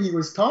crime he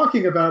was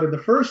talking about in the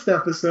first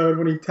episode,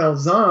 when he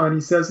tells Zahn,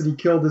 he says that he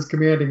killed his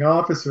commanding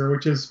officer,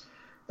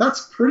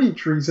 that's pretty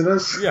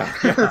treasonous. Yeah.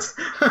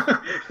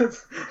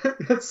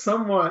 that's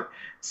somewhat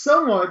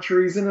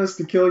treasonous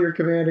to kill your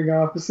commanding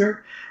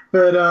officer.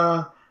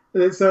 But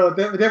so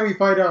then we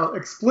find out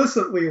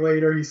explicitly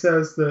later, he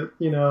says that,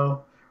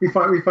 we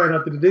find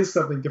out that it is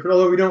something different,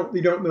 although we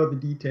don't know the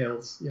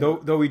details.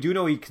 Though we do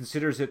know he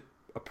considers it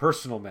a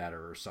personal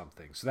matter or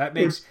something. So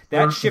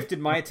that shifted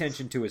my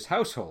attention to his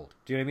household.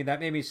 Do you know what I mean? That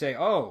made me say,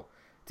 oh,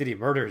 did he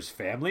murder his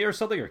family or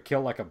something, or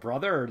kill like a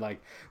brother, or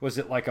like was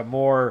it like a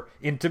more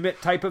intimate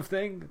type of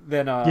thing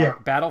than a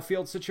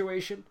battlefield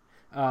situation?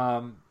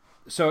 I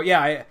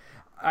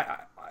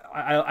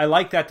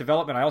like that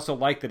development. I also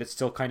like that it's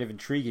still kind of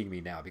intriguing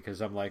me now,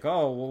 because I'm like,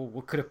 oh, well,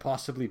 what could it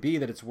possibly be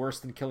that it's worse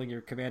than killing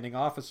your commanding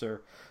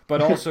officer,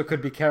 but also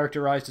could be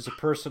characterized as a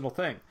personal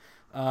thing?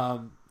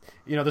 Those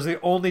are the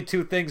only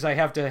two things I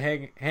have to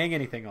hang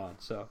anything on.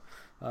 So,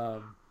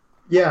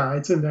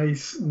 it's a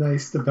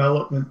nice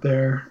development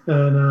there.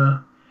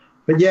 And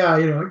but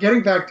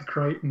getting back to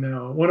Crichton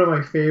now, one of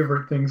my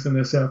favorite things in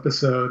this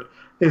episode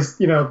is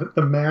the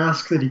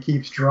mask that he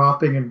keeps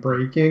dropping and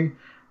breaking,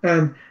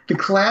 and the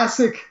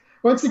classic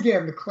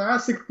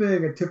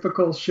thing a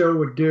typical show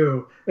would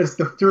do is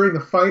during the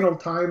final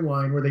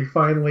timeline where they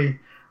finally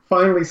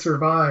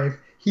survive,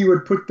 he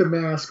would put the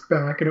mask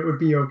back and it would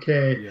be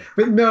okay. Yeah.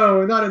 But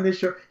no, not in this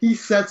show. He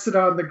sets it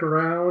on the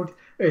ground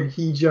and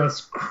he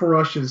just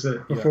crushes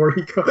it before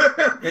he goes.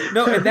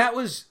 No, and that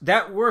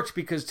works,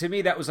 because to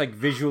me that was like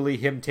visually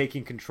him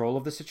taking control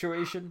of the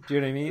situation. Do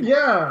you know what I mean?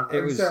 Yeah,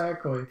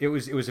 exactly. It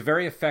was a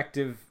very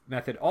effective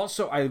method.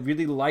 Also, I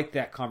really liked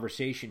that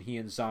conversation he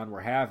and Zahn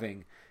were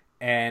having.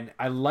 And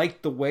I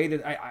liked the way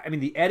that I mean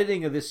the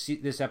editing of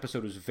this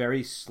episode was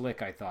very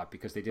slick, I thought,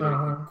 because they did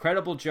an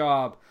incredible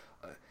job.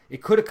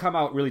 It could have come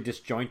out really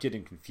disjointed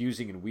and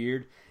confusing and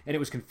weird, and it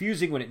was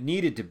confusing when it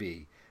needed to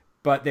be,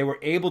 but they were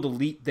able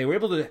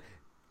to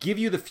give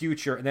you the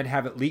future and then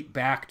have it leap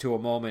back to a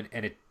moment,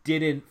 and it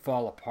didn't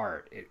fall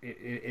apart.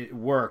 It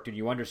worked, and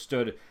you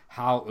understood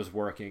how it was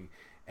working,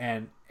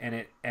 and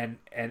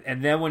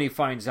then when he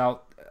finds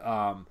out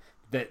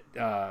that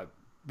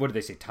what did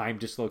they say, time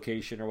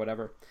dislocation or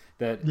whatever,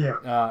 that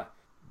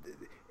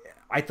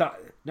I thought,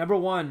 number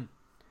one,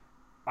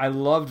 I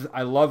loved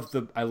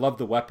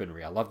the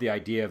weaponry. I loved the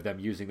idea of them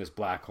using this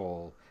black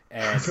hole,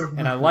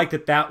 and I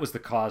liked that was the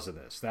cause of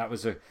this. That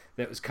was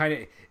kind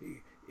of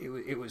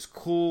it was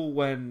cool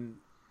when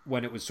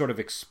it was sort of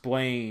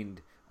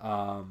explained.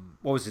 What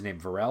was his name?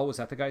 Varel, was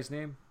that the guy's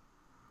name?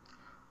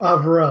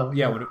 Varel.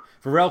 Yeah, when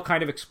Varel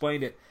kind of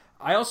explained it.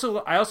 I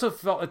also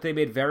felt that they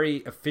made very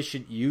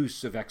efficient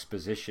use of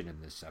exposition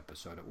in this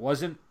episode. It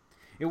wasn't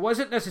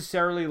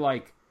necessarily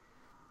like,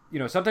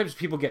 sometimes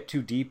people get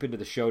too deep into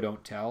the show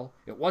don't tell.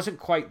 It wasn't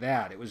quite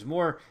that. It was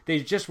more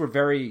they just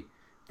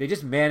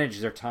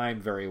managed their time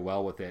very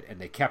well with it, and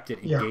they kept it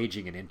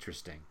engaging and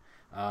interesting.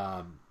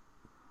 And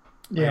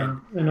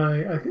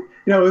I think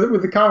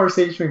with the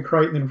conversation with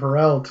Crichton and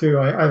Varel too,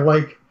 I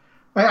like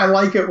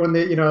it when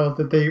they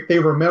that they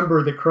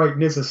remember that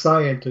Crichton is a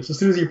scientist. As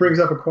soon as he brings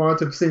up a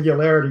quantum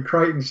singularity,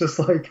 Crichton's just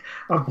like,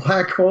 a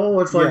black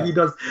hole. It's like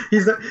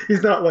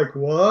he's not like,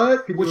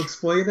 what? Can you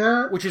explain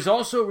that? Which is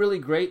also really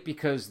great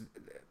because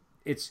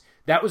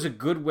that was a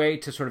good way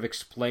to sort of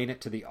explain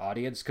it to the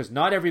audience, because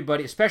not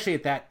everybody, especially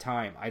at that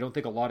time, I don't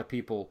think a lot of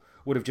people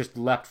would have just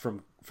leapt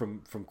from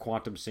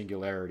quantum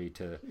singularity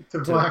to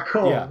black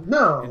hole. Yeah.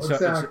 No,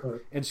 exactly.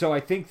 And so I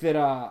think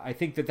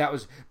that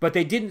was, but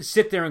they didn't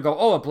sit there and go,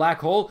 oh, a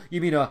black hole?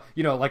 You mean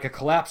like a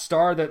collapsed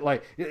star that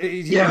like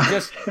he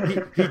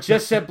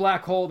just said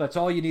black hole. That's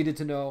all you needed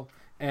to know.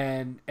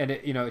 And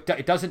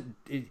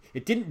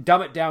it didn't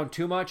dumb it down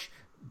too much,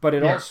 but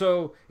it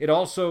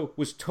also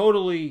was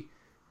totally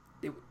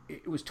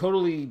it was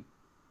totally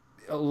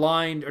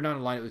aligned, or not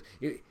aligned.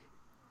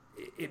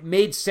 It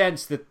made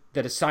sense that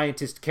a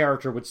scientist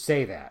character would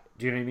say that.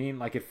 Do you know what I mean?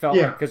 Like, it felt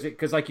like,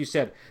 because like you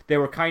said, they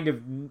were kind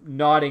of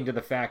nodding to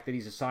the fact that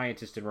he's a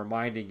scientist and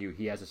reminding you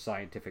he has a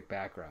scientific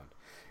background.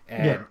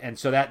 And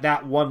so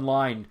that one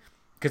line,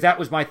 because that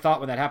was my thought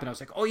when that happened. I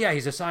was like, oh yeah,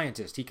 he's a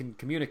scientist. He can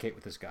communicate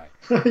with this guy.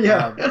 They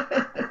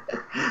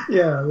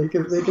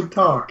can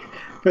talk.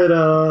 But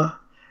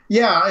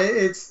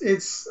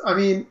it's I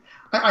mean,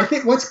 I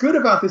think what's good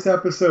about this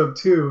episode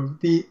too,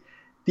 the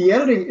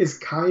editing is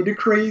kind of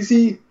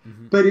crazy,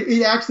 but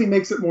it actually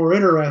makes it more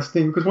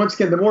interesting, because once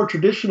again, the more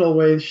traditional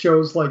way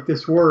shows like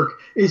this work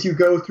is you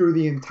go through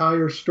the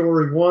entire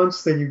story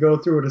once, then you go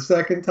through it a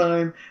second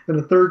time, then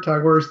a third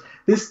time. Whereas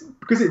this,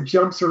 because it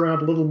jumps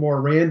around a little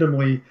more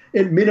randomly,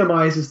 it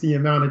minimizes the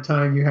amount of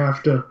time you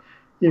have to,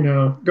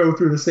 go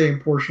through the same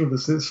portion of the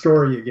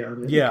story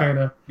again.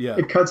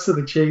 It cuts to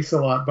the chase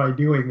a lot by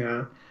doing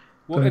that.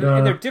 Well,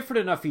 and they're different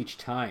enough each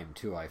time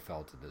too. I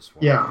felt in this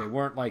one, they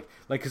weren't like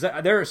because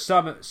there are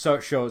some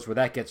shows where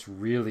that gets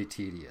really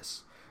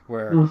tedious,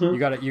 where you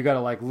gotta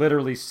like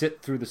literally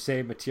sit through the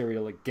same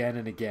material again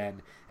and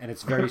again, and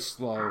it's very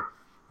slow.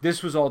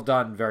 This was all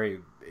done very.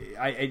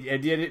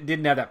 It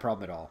didn't have that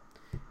problem at all.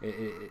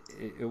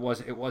 It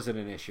wasn't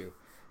an issue,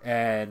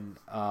 and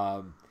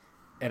I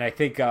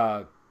think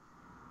I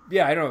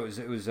don't know.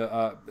 It was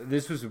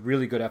this was a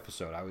really good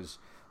episode.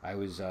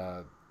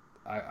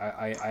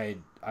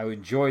 I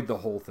enjoyed the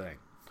whole thing.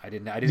 I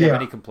didn't have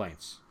any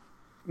complaints.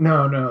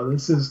 No,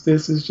 this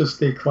is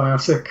just a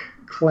classic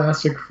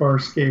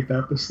Farscape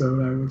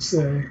episode. I would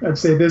say. I'd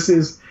say this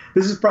is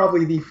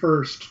probably the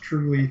first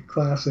truly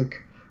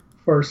classic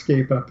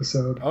Farscape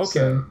episode. Okay,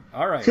 so.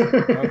 All right.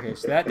 Okay,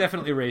 so that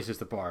definitely raises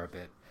the bar a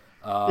bit.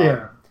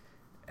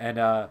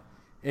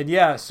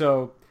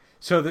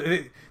 So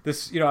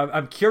this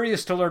I'm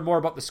curious to learn more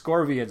about the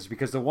Scorvians,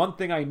 because the one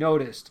thing I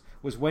noticed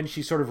was when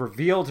she sort of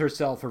revealed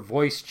herself, her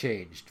voice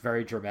changed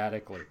very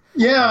dramatically.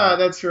 Yeah,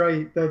 that's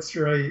right.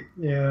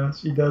 Yeah,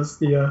 she does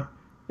the.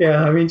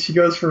 I mean, she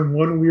goes from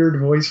one weird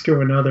voice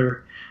to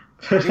another.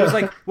 It was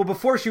like, well,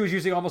 before she was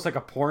using almost like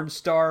a porn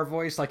star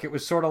voice. Like, it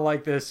was sort of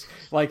like this,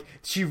 like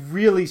she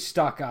really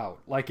stuck out.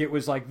 Like, it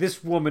was like,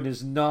 this woman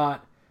is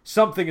not,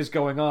 something is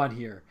going on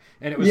here.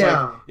 And it was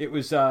like, it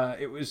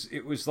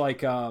was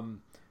like,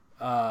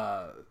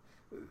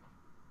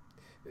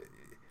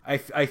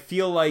 I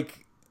feel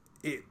like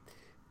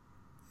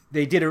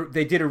they did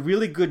a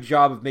really good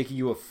job of making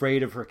you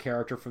afraid of her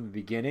character from the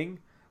beginning,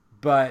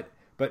 but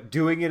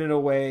doing it in a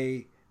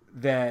way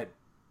that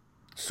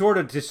sort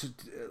of just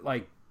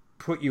like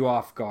put you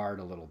off guard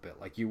a little bit.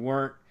 Like, you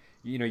weren't,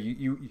 you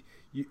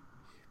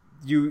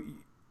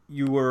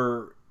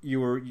were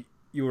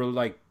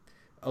like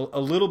a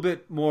little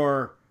bit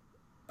more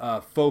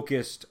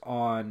focused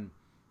on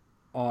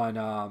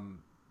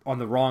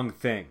the wrong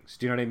things.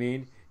 Do you know what I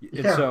mean?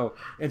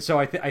 And so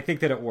I think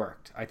that it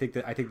worked. I think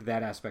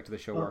that aspect of the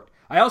show worked.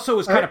 I also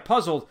was kind of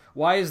puzzled.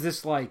 Why is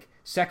this like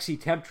sexy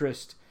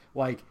temptress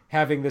like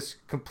having this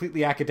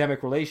completely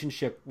academic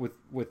relationship with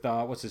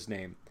what's his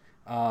name,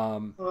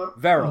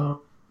 Varel?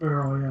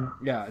 Varel, yeah.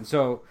 Yeah, and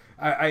so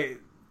I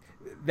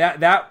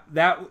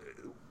that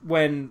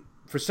when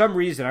for some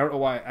reason, I don't know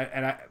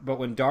why, but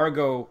when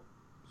Dargo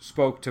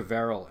spoke to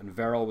Verrill, and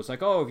Verrill was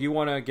like, "Oh, if you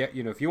want to get,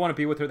 if you want to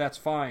be with her, that's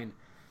fine."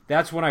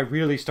 That's when I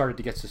really started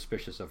to get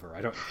suspicious of her.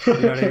 I don't, you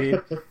know what I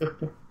mean?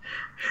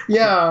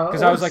 Yeah,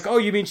 because I was like, "Oh,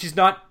 you mean she's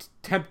not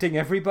tempting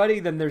everybody?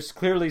 Then there's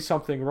clearly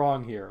something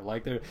wrong here."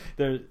 Like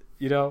there,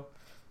 you know.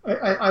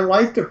 I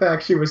like the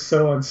fact she was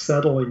so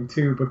unsettling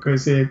too,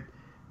 because it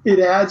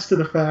adds to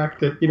the fact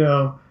that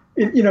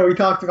we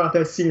talked about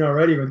that scene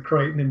already with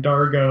Crichton and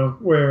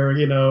Dargo, where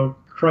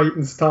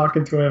Crichton's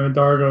talking to him and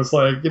Dargo's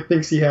like, it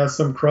thinks he has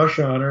some crush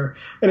on her,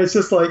 and it's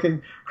just like,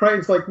 and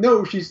Crichton's like,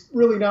 no, she's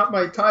really not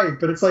my type,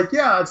 but it's like,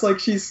 yeah, it's like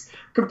she's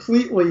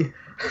completely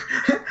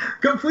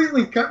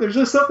there's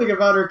just something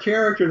about her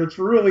character that's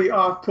really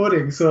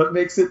off-putting, so it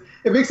makes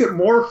it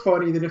more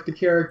funny than if the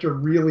character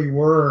really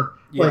were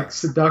like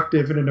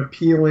seductive in an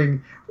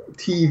appealing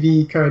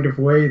TV kind of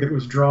way that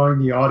was drawing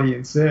the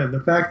audience in.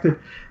 The fact that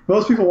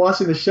most people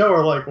watching the show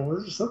are like, well,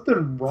 there's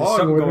something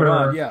wrong with her.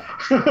 On. Yeah,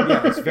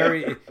 it's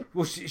very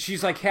well.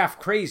 She's like half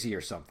crazy or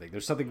something.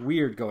 There's something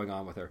weird going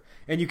on with her,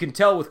 and you can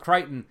tell with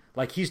Crichton,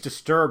 like he's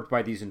disturbed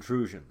by these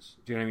intrusions.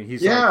 Do you know what I mean?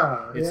 He's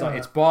like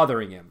it's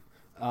bothering him.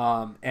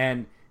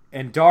 And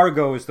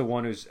Dargo is the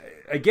one who's,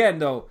 again,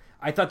 though,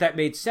 I thought that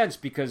made sense,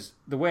 because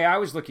the way I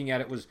was looking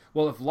at it was,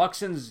 well, if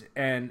Luxans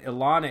and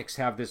Ilonix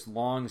have this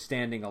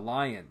long-standing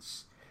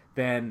alliance,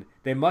 then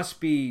they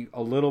must be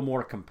a little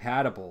more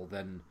compatible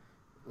than,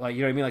 like,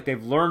 you know what I mean? Like,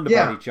 they've learned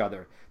about each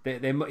other.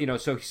 They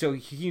so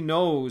he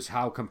knows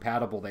how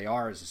compatible they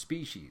are as a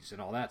species and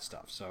all that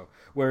stuff. So,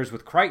 whereas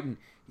with Crichton,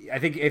 I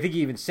think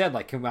he even said,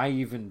 like, can I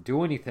even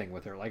do anything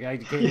with her? Like, I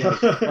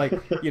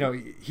can't,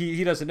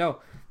 he doesn't know.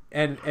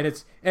 And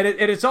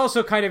it's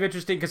also kind of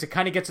interesting because it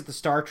kind of gets at the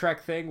Star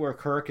Trek thing where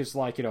Kirk is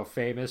like,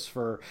 famous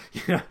for,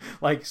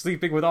 like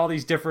sleeping with all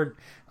these different,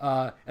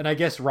 and I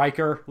guess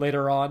Riker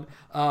later on.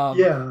 But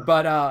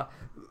that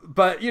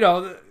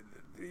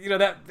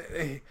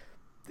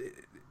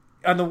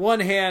on the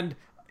one hand,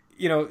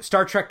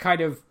 Star Trek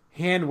kind of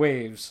hand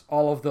waves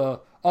all of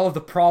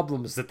the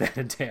problems that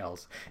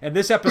entails. And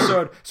this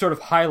episode sort of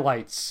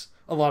highlights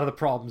a lot of the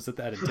problems that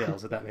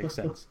entails, if that makes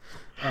sense.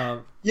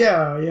 He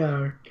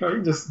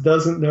just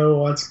doesn't know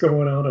what's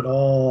going on at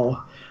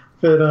all.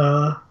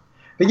 But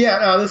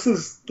this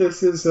is we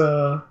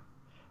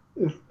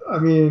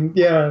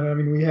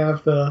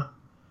have the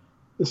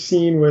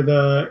scene with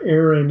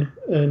Aaron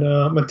and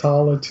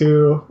Matala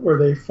too, where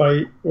they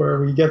fight, where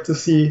we get to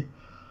see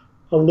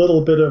a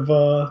little bit of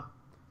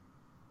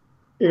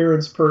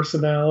Aaron's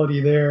personality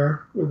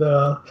there with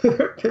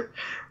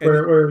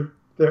where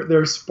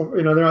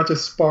they're not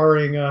just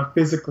sparring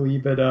physically,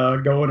 but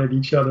going at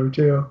each other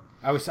too.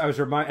 I was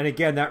reminded, and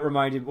again that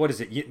reminded. What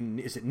is it?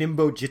 Is it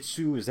Nimbo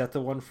Jitsu? Is that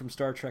the one from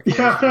Star Trek?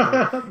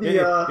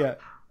 Yeah.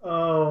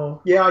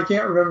 Oh, yeah. I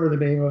can't remember the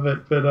name of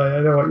it, but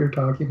I know what you're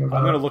talking about.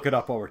 I'm going to look it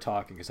up while we're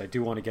talking because I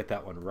do want to get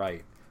that one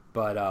right.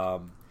 But I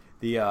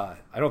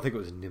don't think it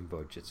was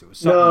Nimbo Jitsu. It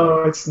was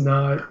no, it's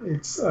not.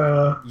 It's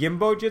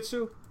Yimbo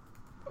Jitsu.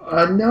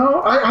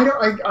 No,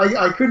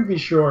 I couldn't be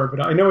sure,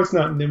 but I know it's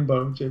not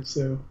Nimbo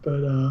Jitsu.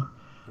 But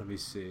let me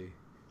see.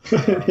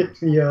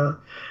 Yeah,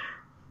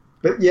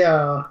 but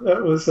yeah,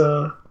 that was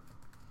her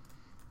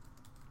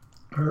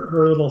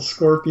little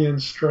scorpion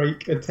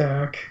strike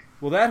attack.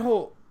 Well, that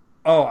whole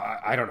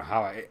I don't know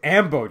how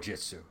Ambo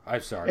Jitsu.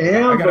 I'm sorry,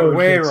 I got it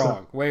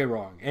way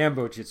wrong.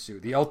 Ambo Jitsu,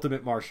 the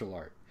ultimate martial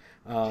art.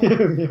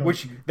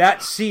 Which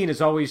that scene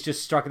is always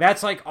just struck.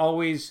 That's like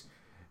always.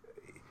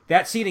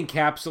 That scene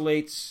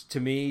encapsulates, to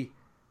me,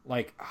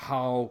 like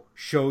how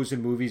shows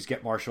and movies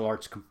get martial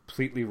arts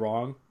completely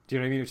wrong. Do you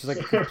know what I mean? It's just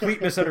like a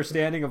complete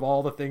misunderstanding of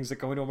all the things that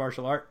go into a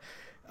martial art.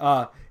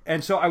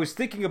 And so I was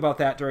thinking about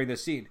that during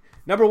this scene.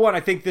 Number one, I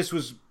think this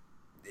was...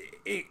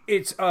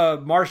 It's a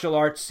martial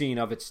arts scene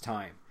of its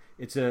time.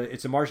 It's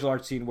a martial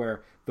arts scene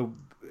where,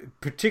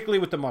 particularly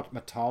with the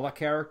Matala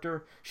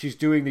character, she's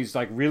doing these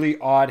like really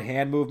odd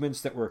hand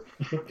movements that were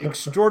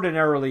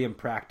extraordinarily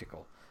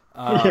impractical.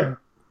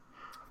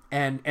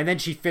 And then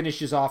she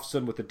finishes off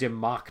some with a dim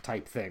mock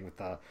type thing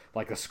with a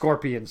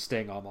scorpion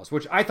sting almost,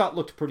 which I thought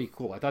looked pretty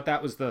cool. I thought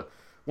that was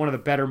one of the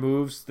better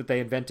moves that they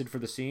invented for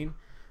the scene.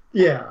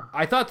 Yeah.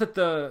 I thought that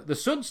the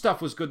Sun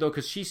stuff was good though,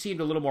 because she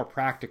seemed a little more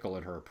practical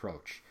in her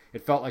approach.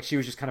 It felt like she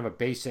was just kind of a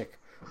basic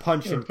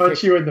punch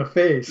kick. You in the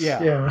face.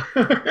 Yeah.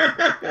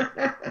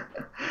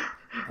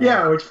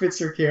 Yeah, which fits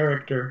her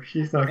character.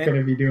 She's not going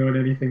to be doing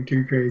anything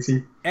too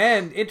crazy.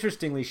 And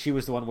interestingly, she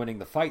was the one winning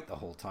the fight the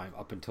whole time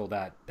up until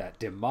that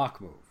dim mock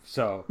move.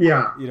 So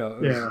yeah,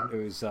 it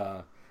was.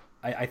 I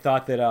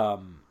thought that I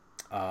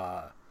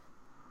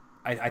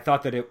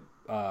thought that it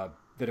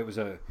was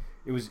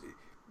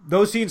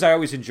those scenes I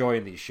always enjoy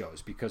in these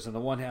shows, because on the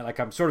one hand, like,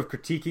 I'm sort of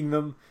critiquing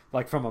them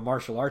like from a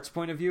martial arts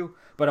point of view,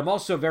 but I'm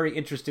also very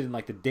interested in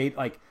like the date,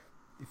 like.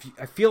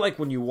 I feel like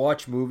when you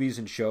watch movies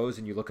and shows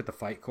and you look at the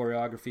fight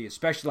choreography,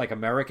 especially like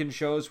American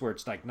shows where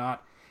it's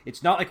not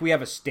like we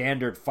have a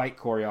standard fight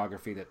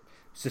choreography that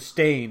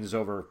sustains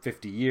over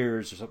 50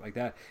 years or something like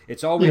that.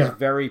 It's always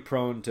very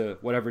prone to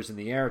whatever's in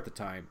the air at the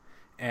time.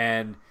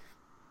 And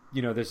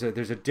there's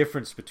a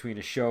difference between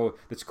a show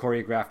that's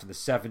choreographed in the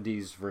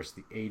 70s versus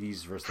the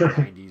 80s versus the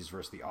 90s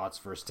versus the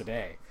aughts versus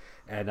today,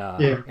 and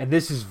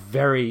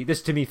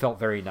this to me felt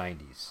very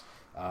 90s.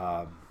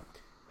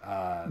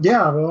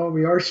 Well,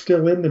 we are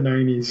still in the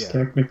 90s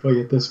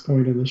technically at this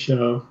point in the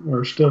show.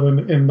 We're still in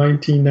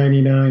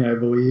 1999, I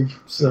believe.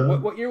 So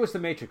what year was The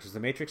Matrix? Was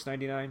The Matrix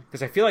 99?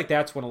 Because I feel like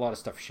that's when a lot of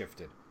stuff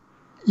shifted.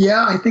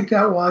 Yeah, I think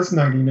that was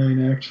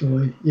 99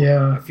 actually.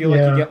 Yeah. I feel like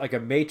you get like a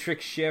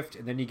Matrix shift,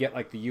 and then you get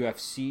like the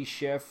UFC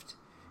shift.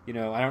 I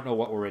don't know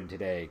what we're in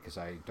today because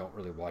I don't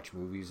really watch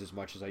movies as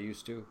much as I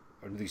used to,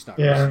 or at least not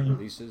recent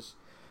releases.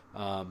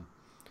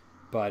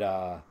 But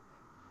I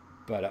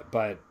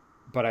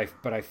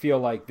feel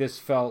like this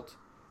felt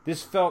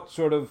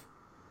sort of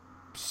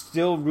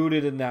still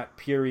rooted in that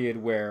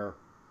period where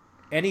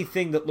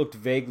anything that looked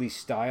vaguely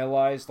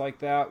stylized like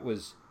that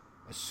was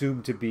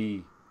assumed to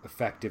be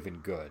effective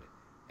and good.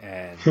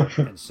 And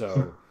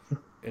so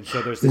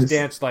there's this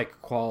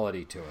dance-like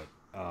quality to it.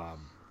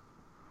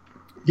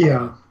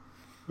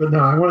 But no,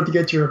 I wanted to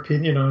get your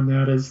opinion on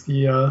that as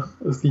the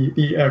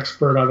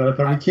expert on that. I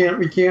thought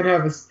we can't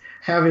have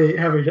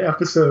an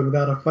episode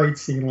without a fight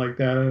scene like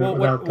that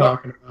without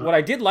talking about it. What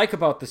I did like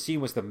about the scene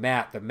was the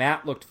mat. The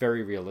mat looked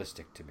very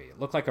realistic to me. It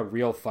looked like a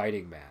real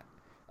fighting mat.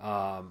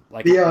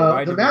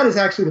 The mat is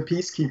actually the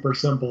Peacekeeper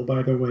symbol,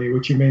 by the way,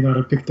 which you may not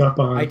have picked up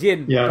on. I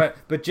didn't,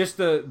 but just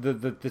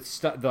the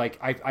stuff, like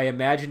I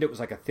imagined it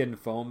was like a thin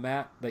foam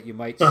mat that you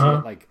might see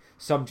at like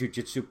some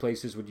jiu-jitsu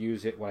places would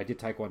use it. When I did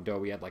Taekwondo,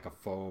 we had like a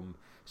foam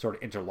sort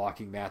of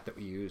interlocking mat that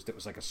we used. It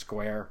was like a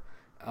square,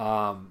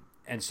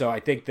 and so I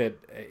think that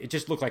it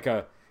just looked like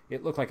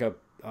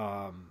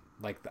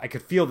like I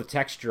could feel the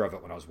texture of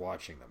it when I was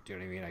watching them. Do you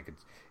know what I mean? I could.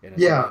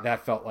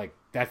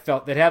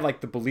 That had like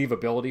the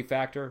believability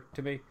factor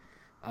to me.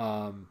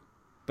 I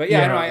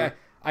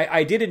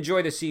did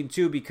enjoy the scene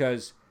too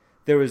because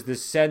there was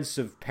this sense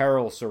of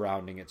peril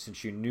surrounding it,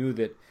 since you knew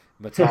that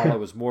Matala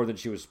was more than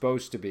she was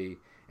supposed to be,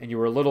 and you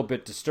were a little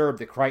bit disturbed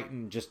that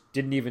Crichton just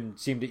didn't even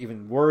seem to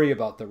even worry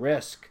about the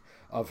risk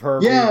of her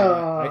being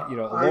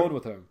alone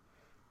with him.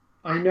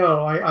 I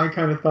know. I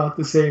kind of thought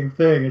the same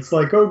thing. It's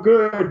like, oh,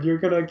 good, you're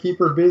going to keep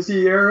her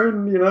busy,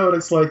 Aaron. And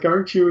it's like,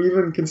 aren't you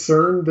even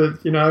concerned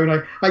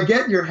that, I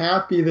get you're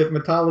happy that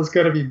Matala's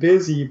going to be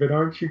busy, but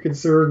aren't you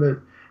concerned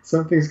that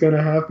something's going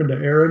to happen to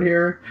Aaron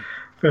here?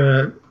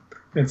 And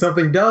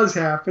something does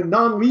happen,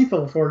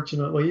 non-lethal,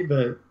 fortunately,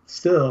 but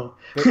still.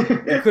 But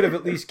you could have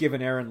at least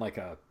given Aaron like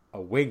a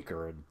wink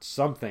or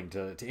something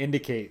to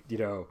indicate,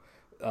 the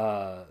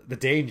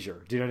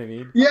danger. Do you know what I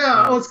mean?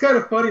 Yeah, well, it's kind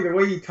of funny the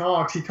way he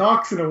talks. He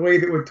talks in a way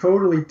that would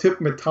totally tip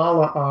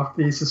Matala off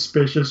to be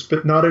suspicious,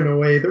 but not in a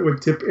way that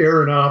would tip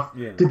Aaron off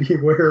to be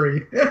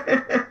wary.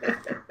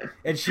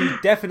 And she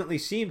definitely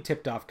seemed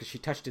tipped off because she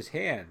touched his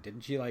hand.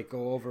 Didn't she, like,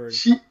 go over?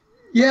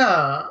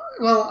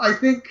 Well, I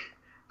think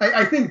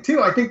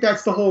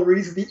that's the whole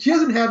reason. She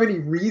doesn't have any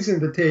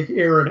reason to take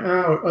Aaron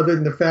out other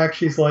than the fact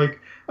she's like,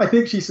 I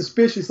think she's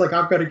suspicious, like,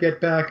 I've got to get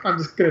back. I'm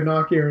just going to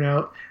knock Aaron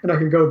out, and I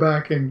can go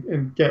back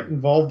and get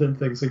involved in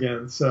things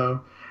again.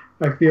 So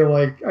I feel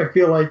like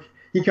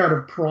he kind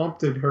of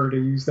prompted her to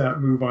use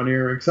that move on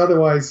Aaron, because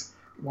otherwise,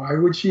 why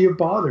would she have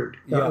bothered?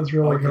 That was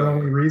really her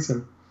only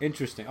reason.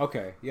 Interesting.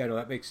 Okay. Yeah, no,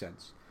 that makes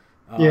sense.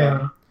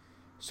 So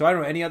I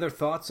don't know, any other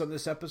thoughts on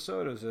this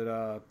episode? Is it,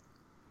 or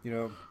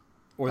the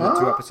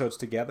two episodes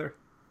together?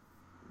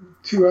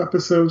 2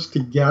 episodes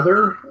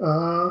together?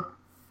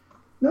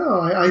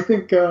 No, I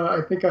think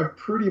I've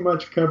pretty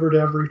much covered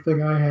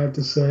everything I had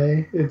to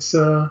say. It's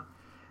I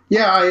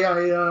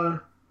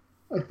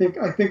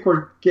think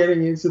we're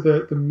getting into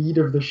the meat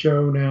of the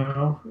show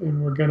now,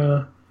 and we're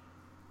gonna.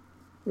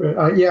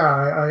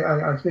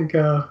 I think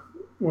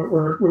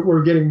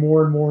we're getting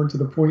more and more into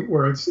the point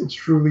where it's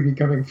truly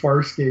becoming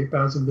Farscape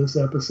as of this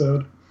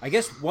episode. I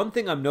guess one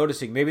thing I'm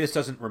noticing, maybe this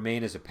doesn't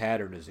remain as a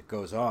pattern as it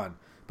goes on,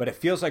 but it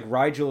feels like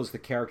Rigel is the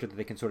character that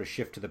they can sort of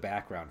shift to the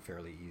background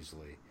fairly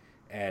easily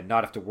and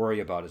not have to worry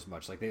about as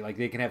much. Like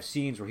they can have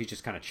scenes where he's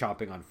just kind of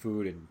chomping on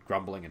food and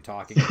grumbling and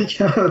talking.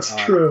 Yeah, that's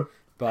true.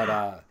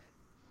 But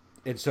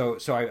and so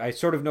I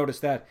sort of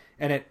noticed that,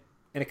 and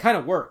it kind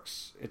of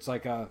works. It's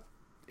like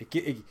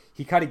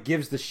he kind of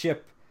gives the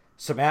ship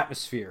some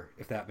atmosphere,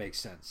 if that makes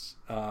sense.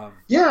 Well,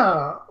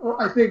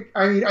 I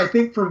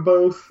think from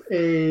both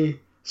a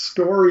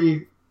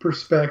story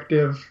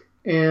perspective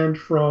and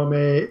from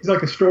a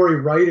story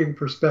writing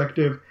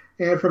perspective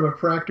and from a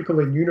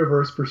practical and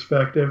universe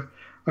perspective,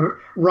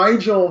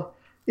 Rigel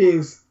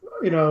is,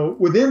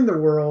 within the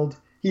world,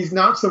 he's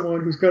not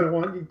someone who's going to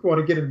want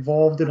to get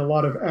involved in a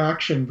lot of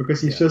action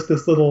because he's just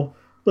this little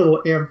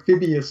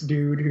amphibious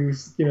dude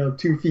who's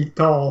 2 feet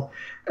tall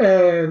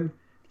and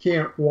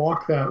can't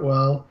walk that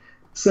well.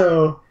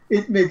 So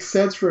it makes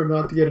sense for him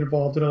not to get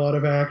involved in a lot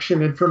of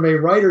action. And from a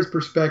writer's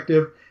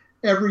perspective,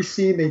 every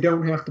scene they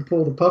don't have to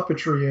pull the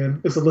puppetry in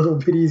is a little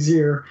bit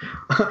easier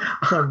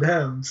on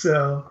them.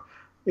 So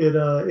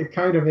it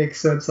kind of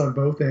makes sense on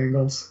both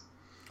angles.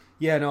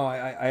 Yeah, no,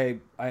 I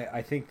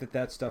think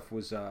that stuff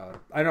was I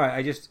don't know.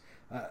 I just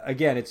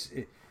again,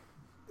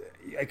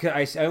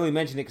 I only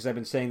mention it because I've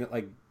been saying that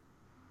like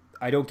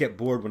I don't get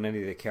bored when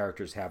any of the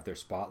characters have their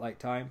spotlight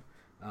time,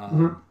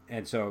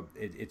 and so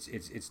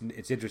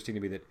it's interesting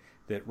to me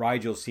that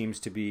Rigel seems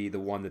to be the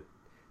one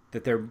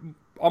that they're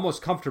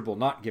almost comfortable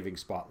not giving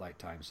spotlight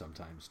time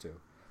sometimes too.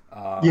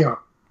 Yeah.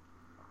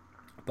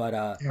 But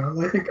yeah,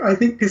 I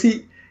think because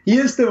he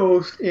is the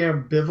most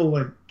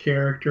ambivalent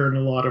character in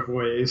a lot of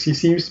ways. He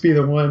seems to be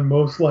the one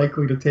most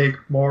likely to take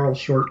moral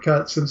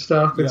shortcuts and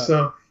stuff, and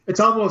so it's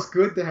almost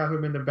good to have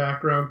him in the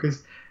background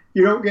because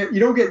you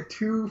don't get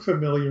too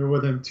familiar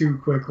with him too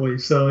quickly.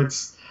 So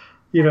it's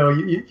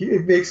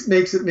it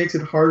makes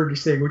it harder to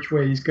say which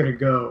way he's going to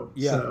go.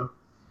 Yeah. So.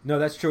 No,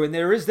 that's true. And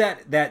there is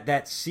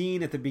that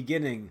scene at the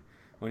beginning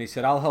when he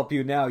said, "I'll help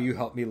you now, you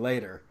help me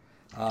later."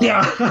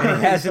 Yeah. And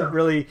he hasn't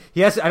really.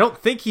 He has. I don't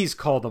think he's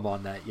called him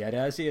on that yet,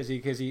 has he? Has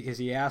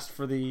he asked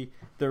for the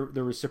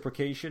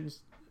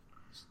reciprocations?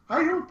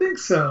 I don't think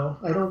so.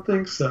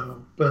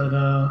 But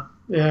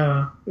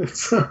yeah,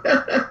 it's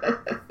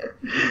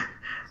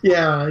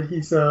yeah.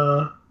 He's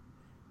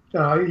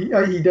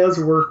he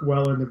does work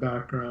well in the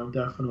background,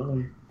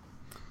 definitely.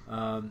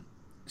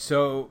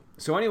 So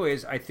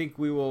anyways, I think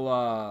we will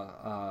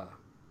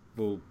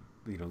we'll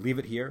leave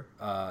it here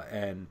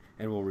and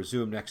we'll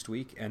resume next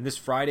week. And this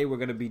Friday we're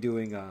going to be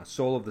doing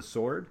Soul of the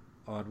Sword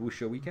on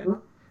Wuxia Weekend.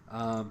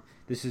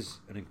 This is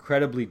an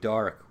incredibly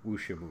dark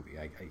wuxia movie.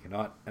 I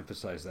cannot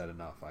emphasize that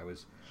enough.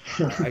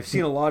 I've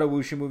seen a lot of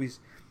wuxia movies,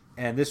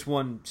 and this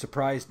one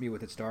surprised me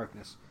with its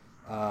darkness.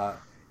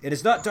 It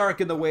is not dark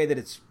in the way that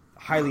it's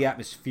highly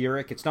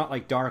atmospheric. It's not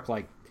like dark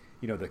like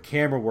the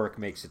camera work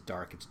makes it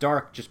dark. It's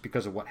dark just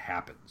because of what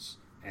happens,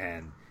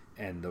 and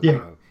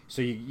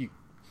so you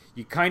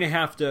kind of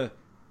have to.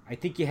 I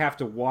think you have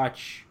to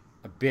watch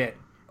a bit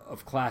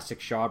of classic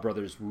Shaw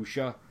Brothers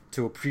wuxia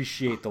to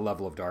appreciate the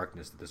level of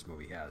darkness that this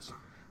movie has.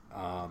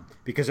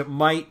 Because it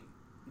might,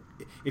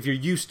 if you're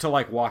used to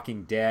like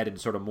Walking Dead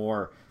and sort of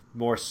more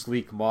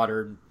sleek,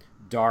 modern,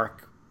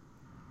 dark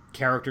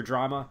character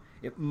drama,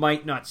 it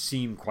might not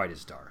seem quite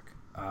as dark.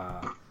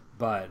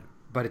 But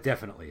it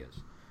definitely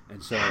is.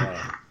 And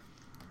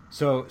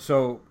so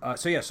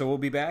we'll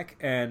be back,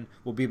 and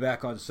we'll be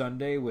back on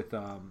Sunday with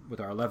our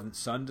 11th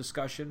Son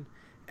discussion,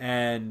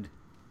 and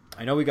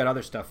I know we got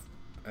other stuff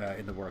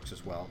in the works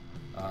as well.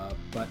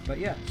 But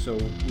yeah, so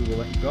we will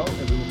let you go,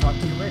 and we will talk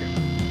to you later.